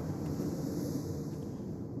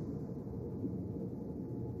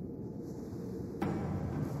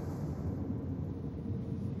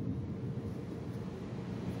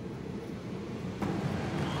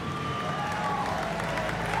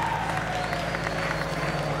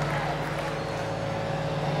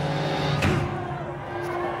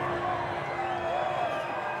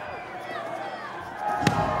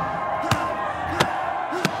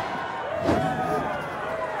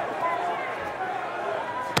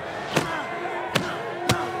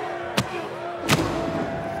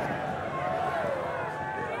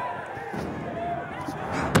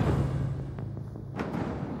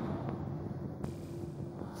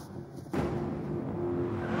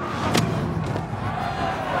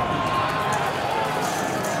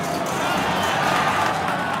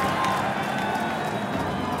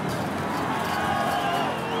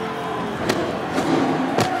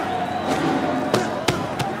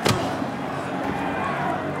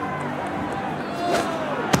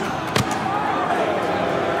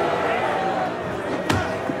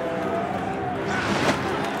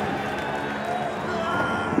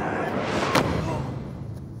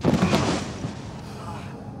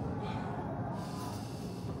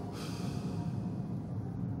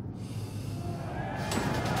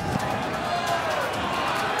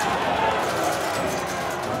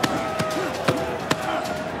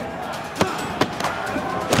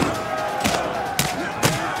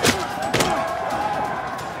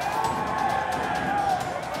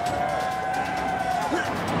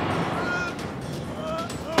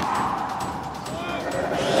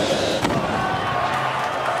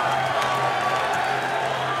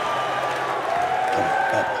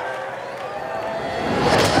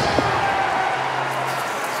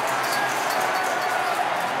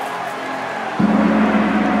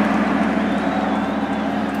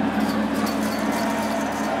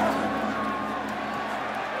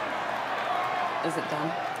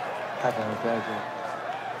 bag yet.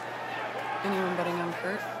 Anyone betting on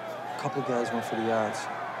Kurt? A couple guys went for the odds.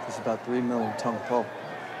 There's about 3 million Tung Po.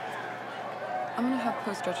 I'm gonna have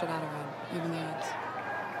Poe stretch it out around, even the odds.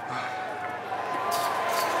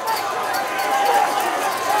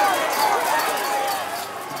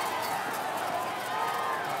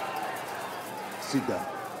 Sit down.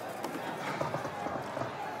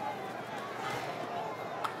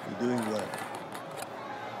 You're doing well.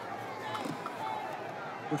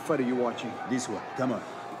 What fight are you watching? This one, come on.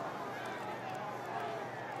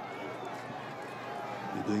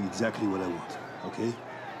 You're doing exactly what I want, okay?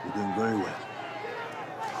 You're doing very well.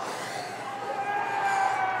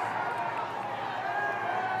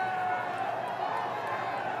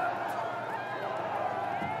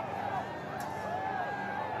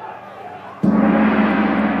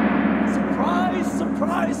 Surprise,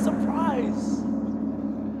 surprise, surprise!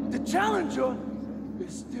 The challenger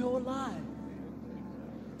is still alive.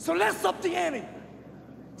 So let's up the ante.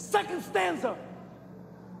 Second stanza.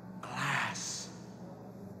 Class.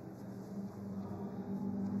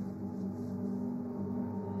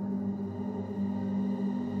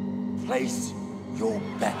 Place your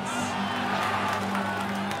bets.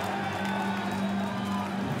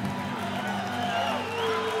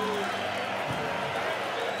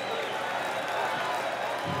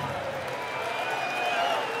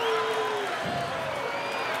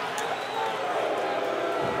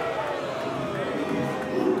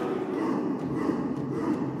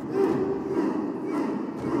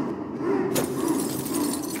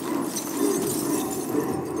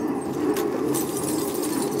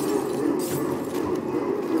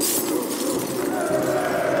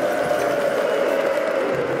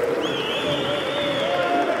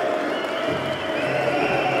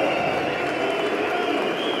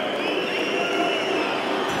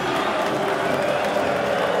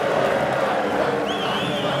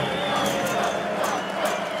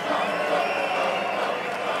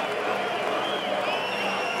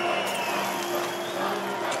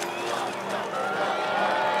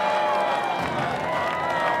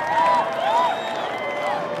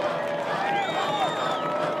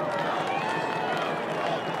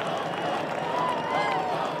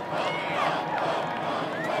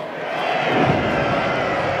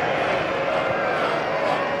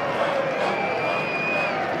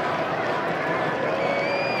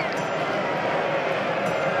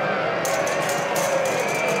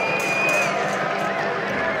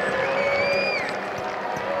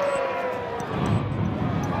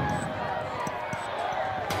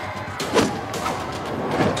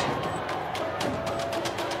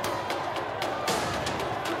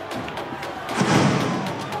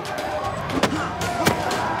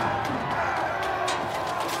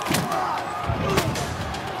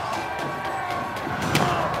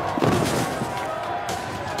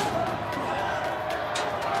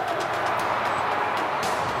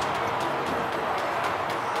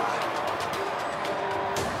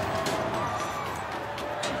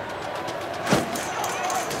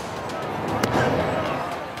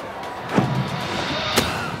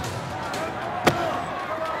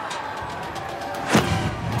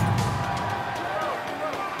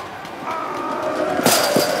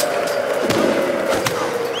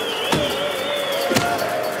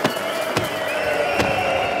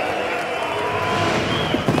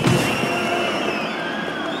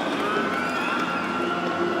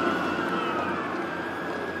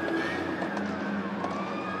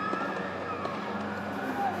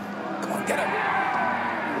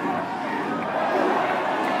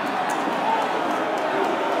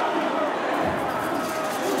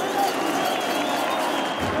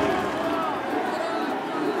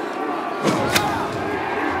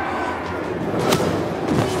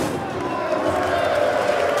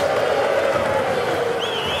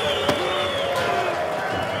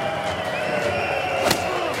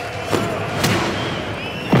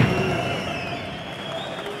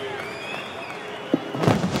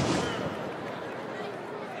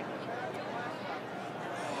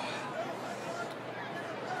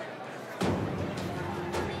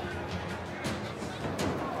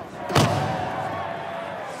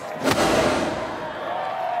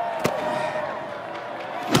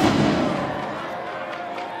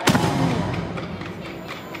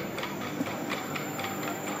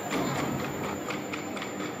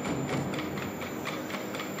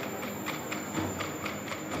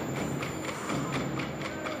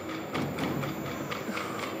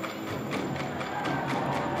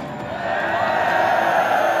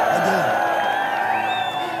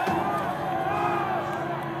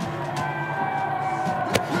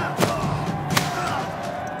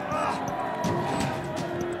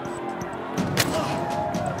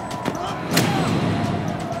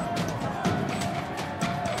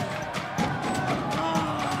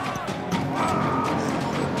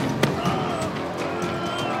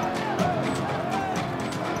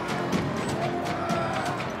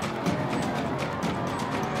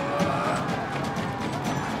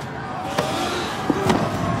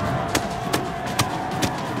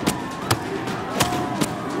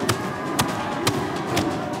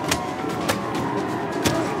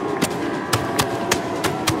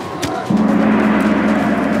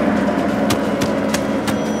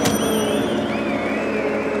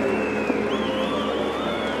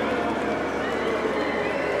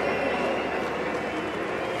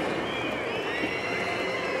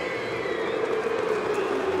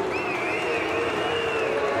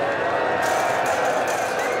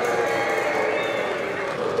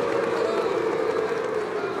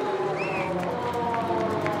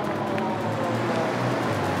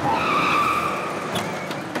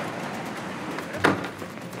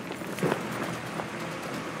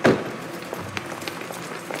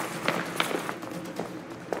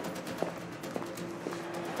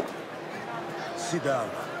 sit down.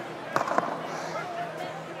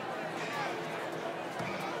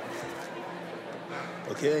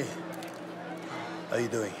 Okay? How you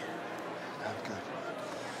doing? I'm good.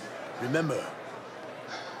 Remember,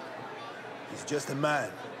 he's just a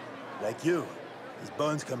man, like you. His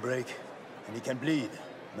bones can break, and he can bleed.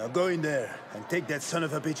 Now go in there and take that son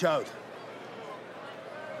of a bitch out.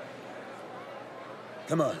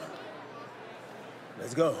 Come on.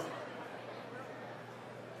 Let's go.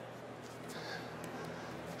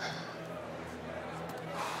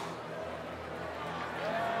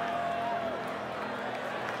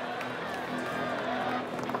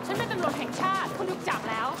ฉันเป็นตำรวจแห่งชาติคุณถูกจับ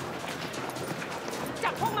แล้ว จั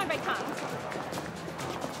บพวกมันไปขัง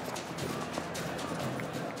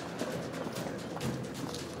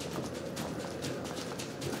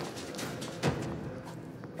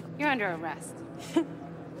You're under arrest.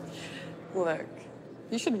 Look,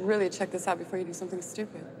 you should really check this out before you do something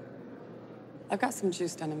stupid. I've got some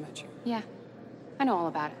juice down in Metro. Yeah, I know all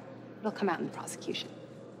about it. It'll come out in the prosecution.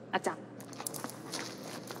 That's out.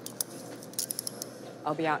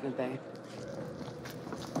 I'll be out in a day.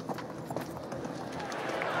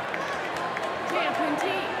 เคลียร์พื้น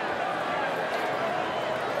ที่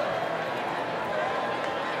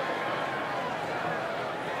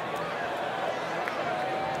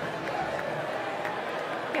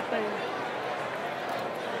เก็บปืน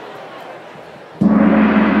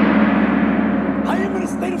I am in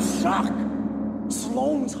a state of shock.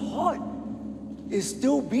 Sloane's heart is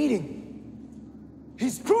still beating.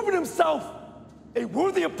 He's proven himself a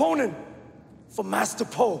worthy opponent for Master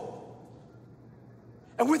Po.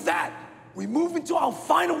 And with that, we move into our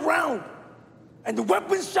final round. And the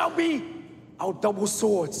weapons shall be our double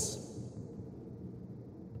swords.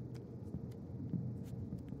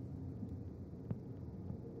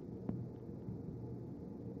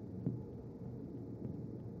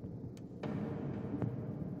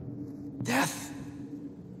 Death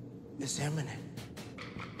is imminent.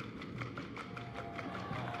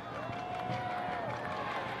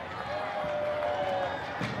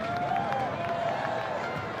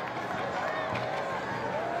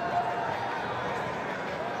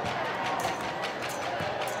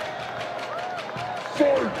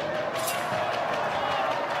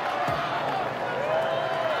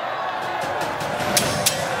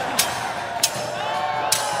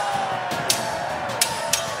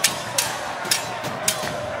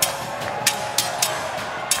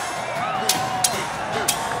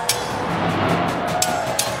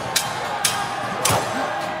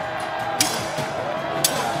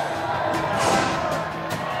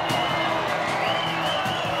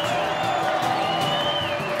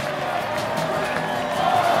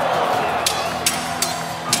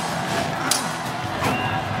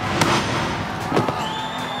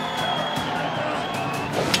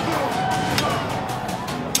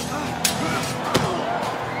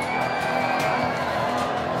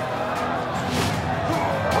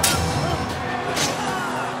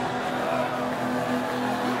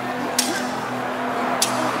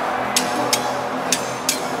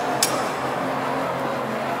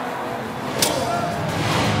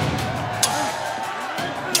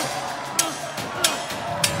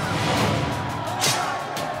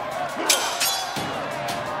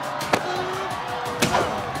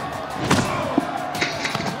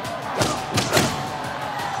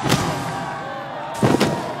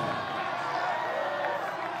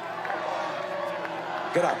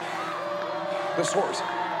 Get up. This horse.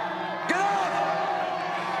 Get up!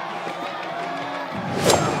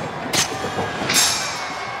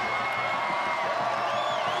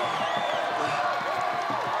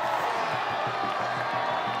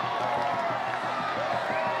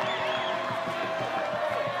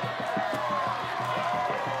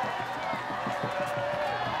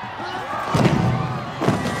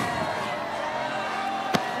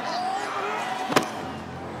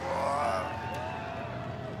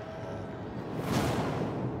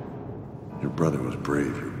 Your brother was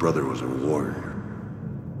brave. Your brother was a warrior.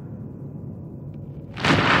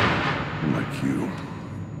 Like you,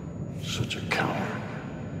 such a coward.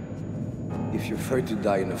 If you're afraid to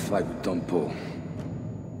die in a fight with Don Po,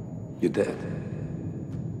 you're dead.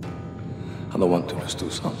 I don't want to lose two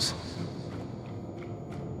sons.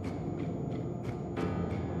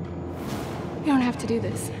 You don't have to do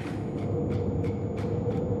this.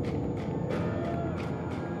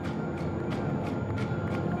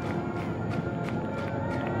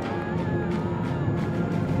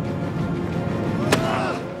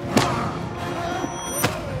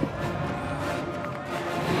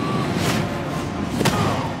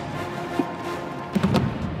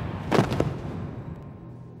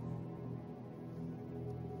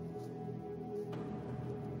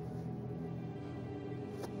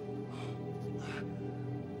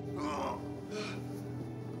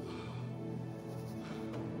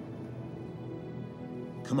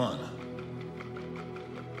 Come on.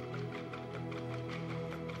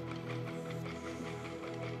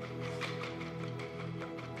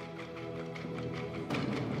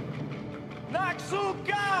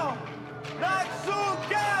 Naxukao!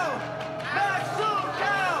 Naxukao!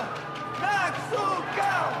 Naxukao!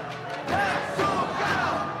 Naxukao!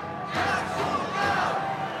 Naxukao! Naxukao!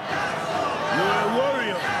 You're a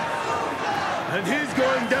warrior, and he's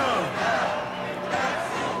going down.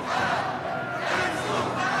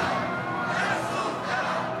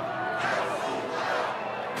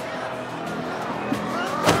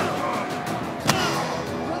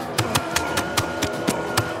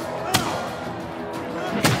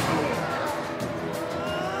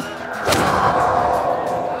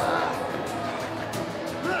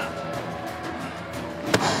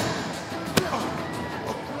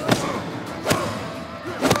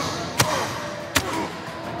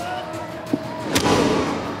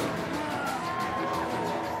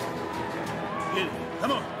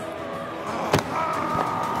 Come on.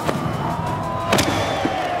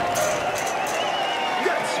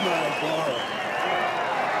 That's my ball.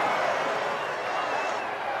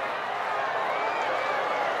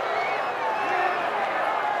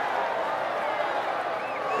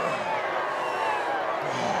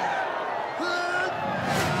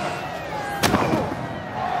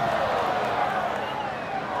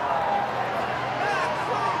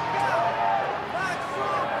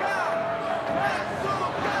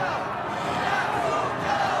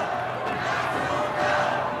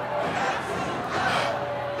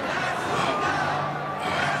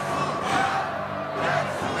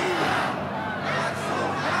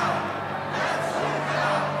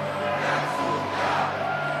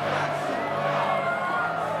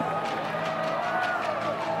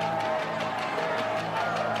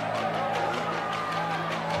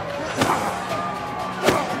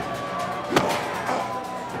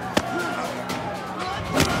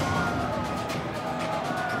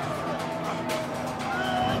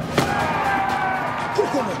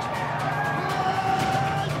 Come on.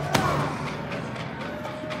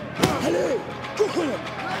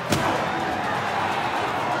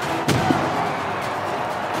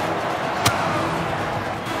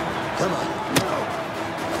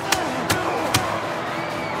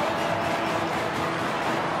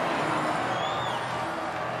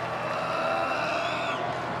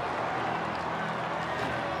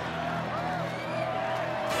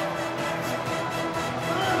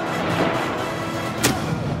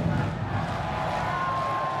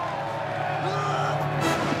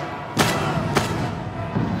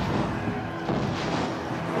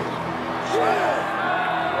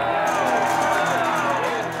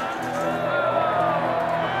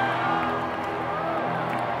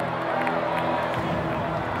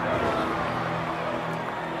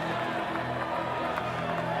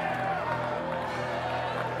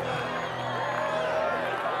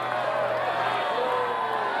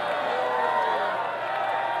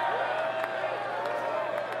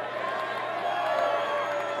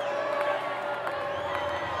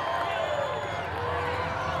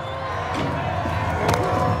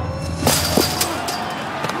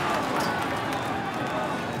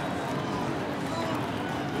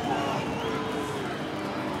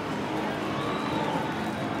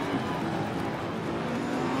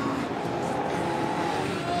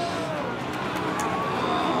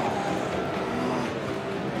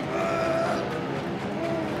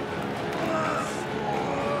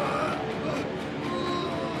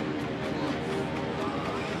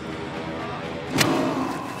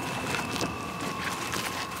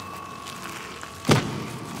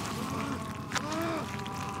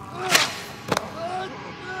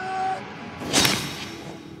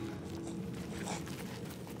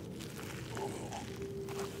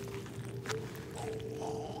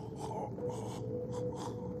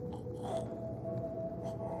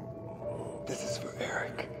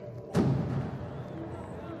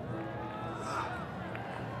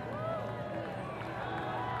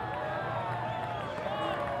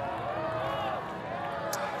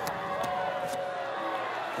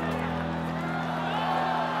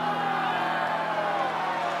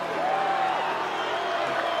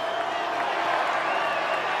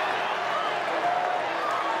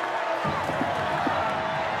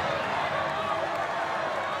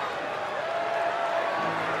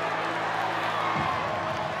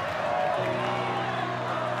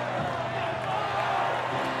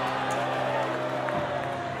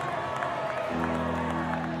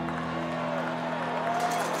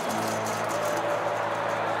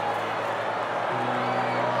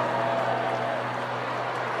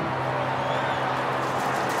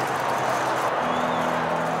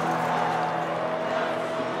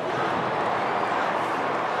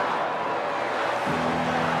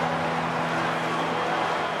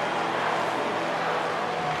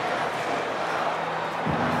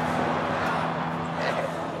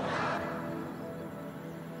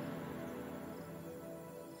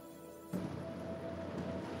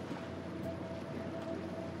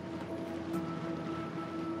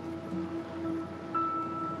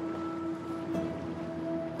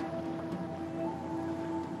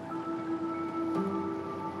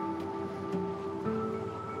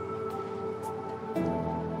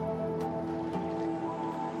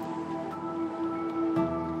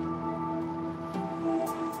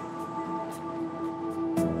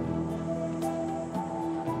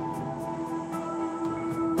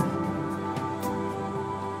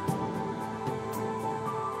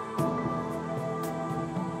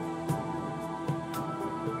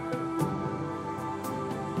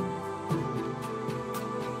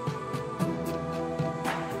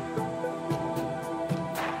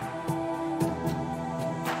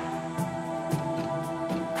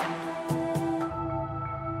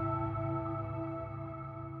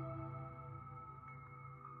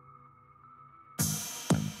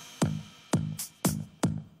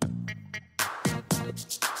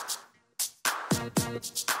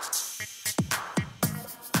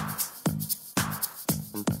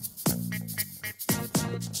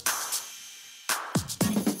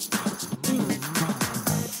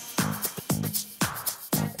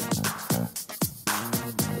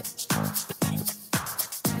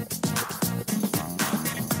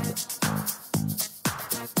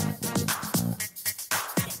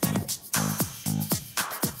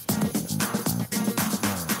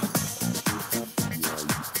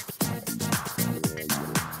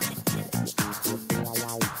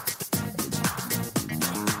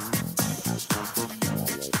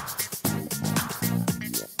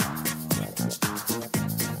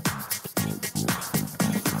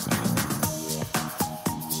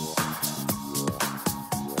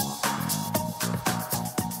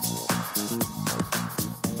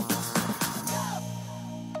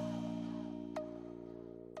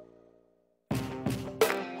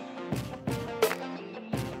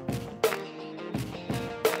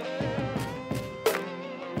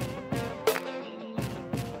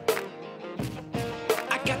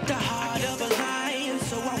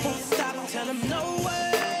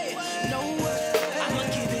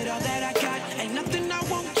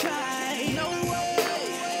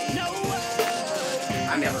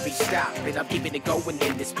 I'm keeping it going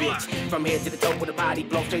in this bitch. From head to the toe with the body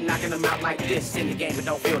blow, straight knocking them out like this. In the game, but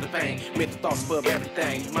don't feel the pain. Mental thoughts above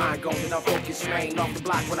everything. Mind going and I'll focus rain off the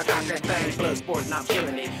block when I got that thing. Blood sport and I'm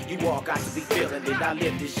killing it. You all got to be feeling it. I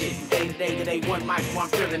live this shit from day to day to day. One mic while I'm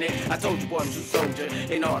feeling it. I told you boy, I'm true soldier.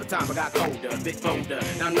 And all the time I got colder, bit bolder.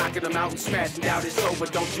 Now I'm knocking them out and smashing out it's over.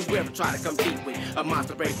 Don't you ever try to compete with a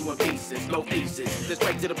monster break you in pieces. No thesis. Just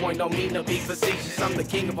straight to the point, don't mean to be facetious. I'm the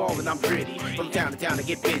king of all and I'm gritty. From town to town to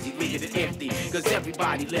get busy, leaving it empty. Cause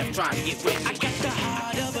everybody left trying to get with me. I got the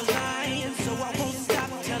heart of a lion, so I won't stop.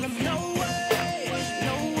 Tell them no way,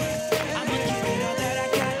 no way. I'ma give it all that I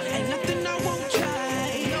got. Ain't nothing I won't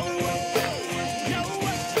try. No way, no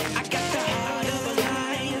way. I got the heart of a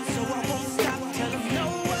lion, so I won't stop. Tell them no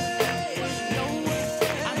way, no way.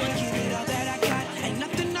 I'ma give it all that I got. Ain't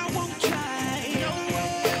nothing I won't try. No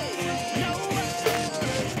way, no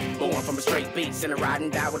way. Born from a straight beast and a riding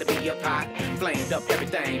die with a be up hot. Flamed up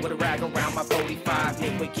everything with a rag around my 45.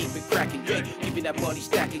 Nigga, keep it cracking, yeah. Keeping that money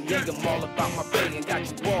stacking, yeah. I'm all about my pay and got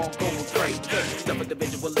you all going crazy. Stuff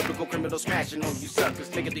individual, lyrical criminal smashing on you suckers.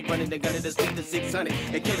 Niggas be running the gun at the speed of 600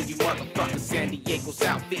 and killing you motherfuckers. San Diego,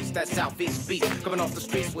 Southeast, that Southeast beat. Coming off the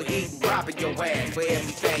streets with heat and robbing your ass for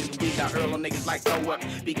everything you eat. I hurl on niggas like throw up.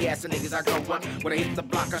 Big ass and niggas I go up. When I hit the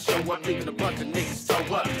block, I show up, leaving a bunch of niggas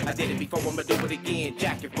toe up. I did it before, I'ma do it again.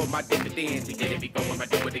 Jacking for my dividends. He did it before, I'ma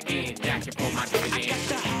do it again. Jacking for my dividends. I got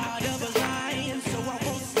the heart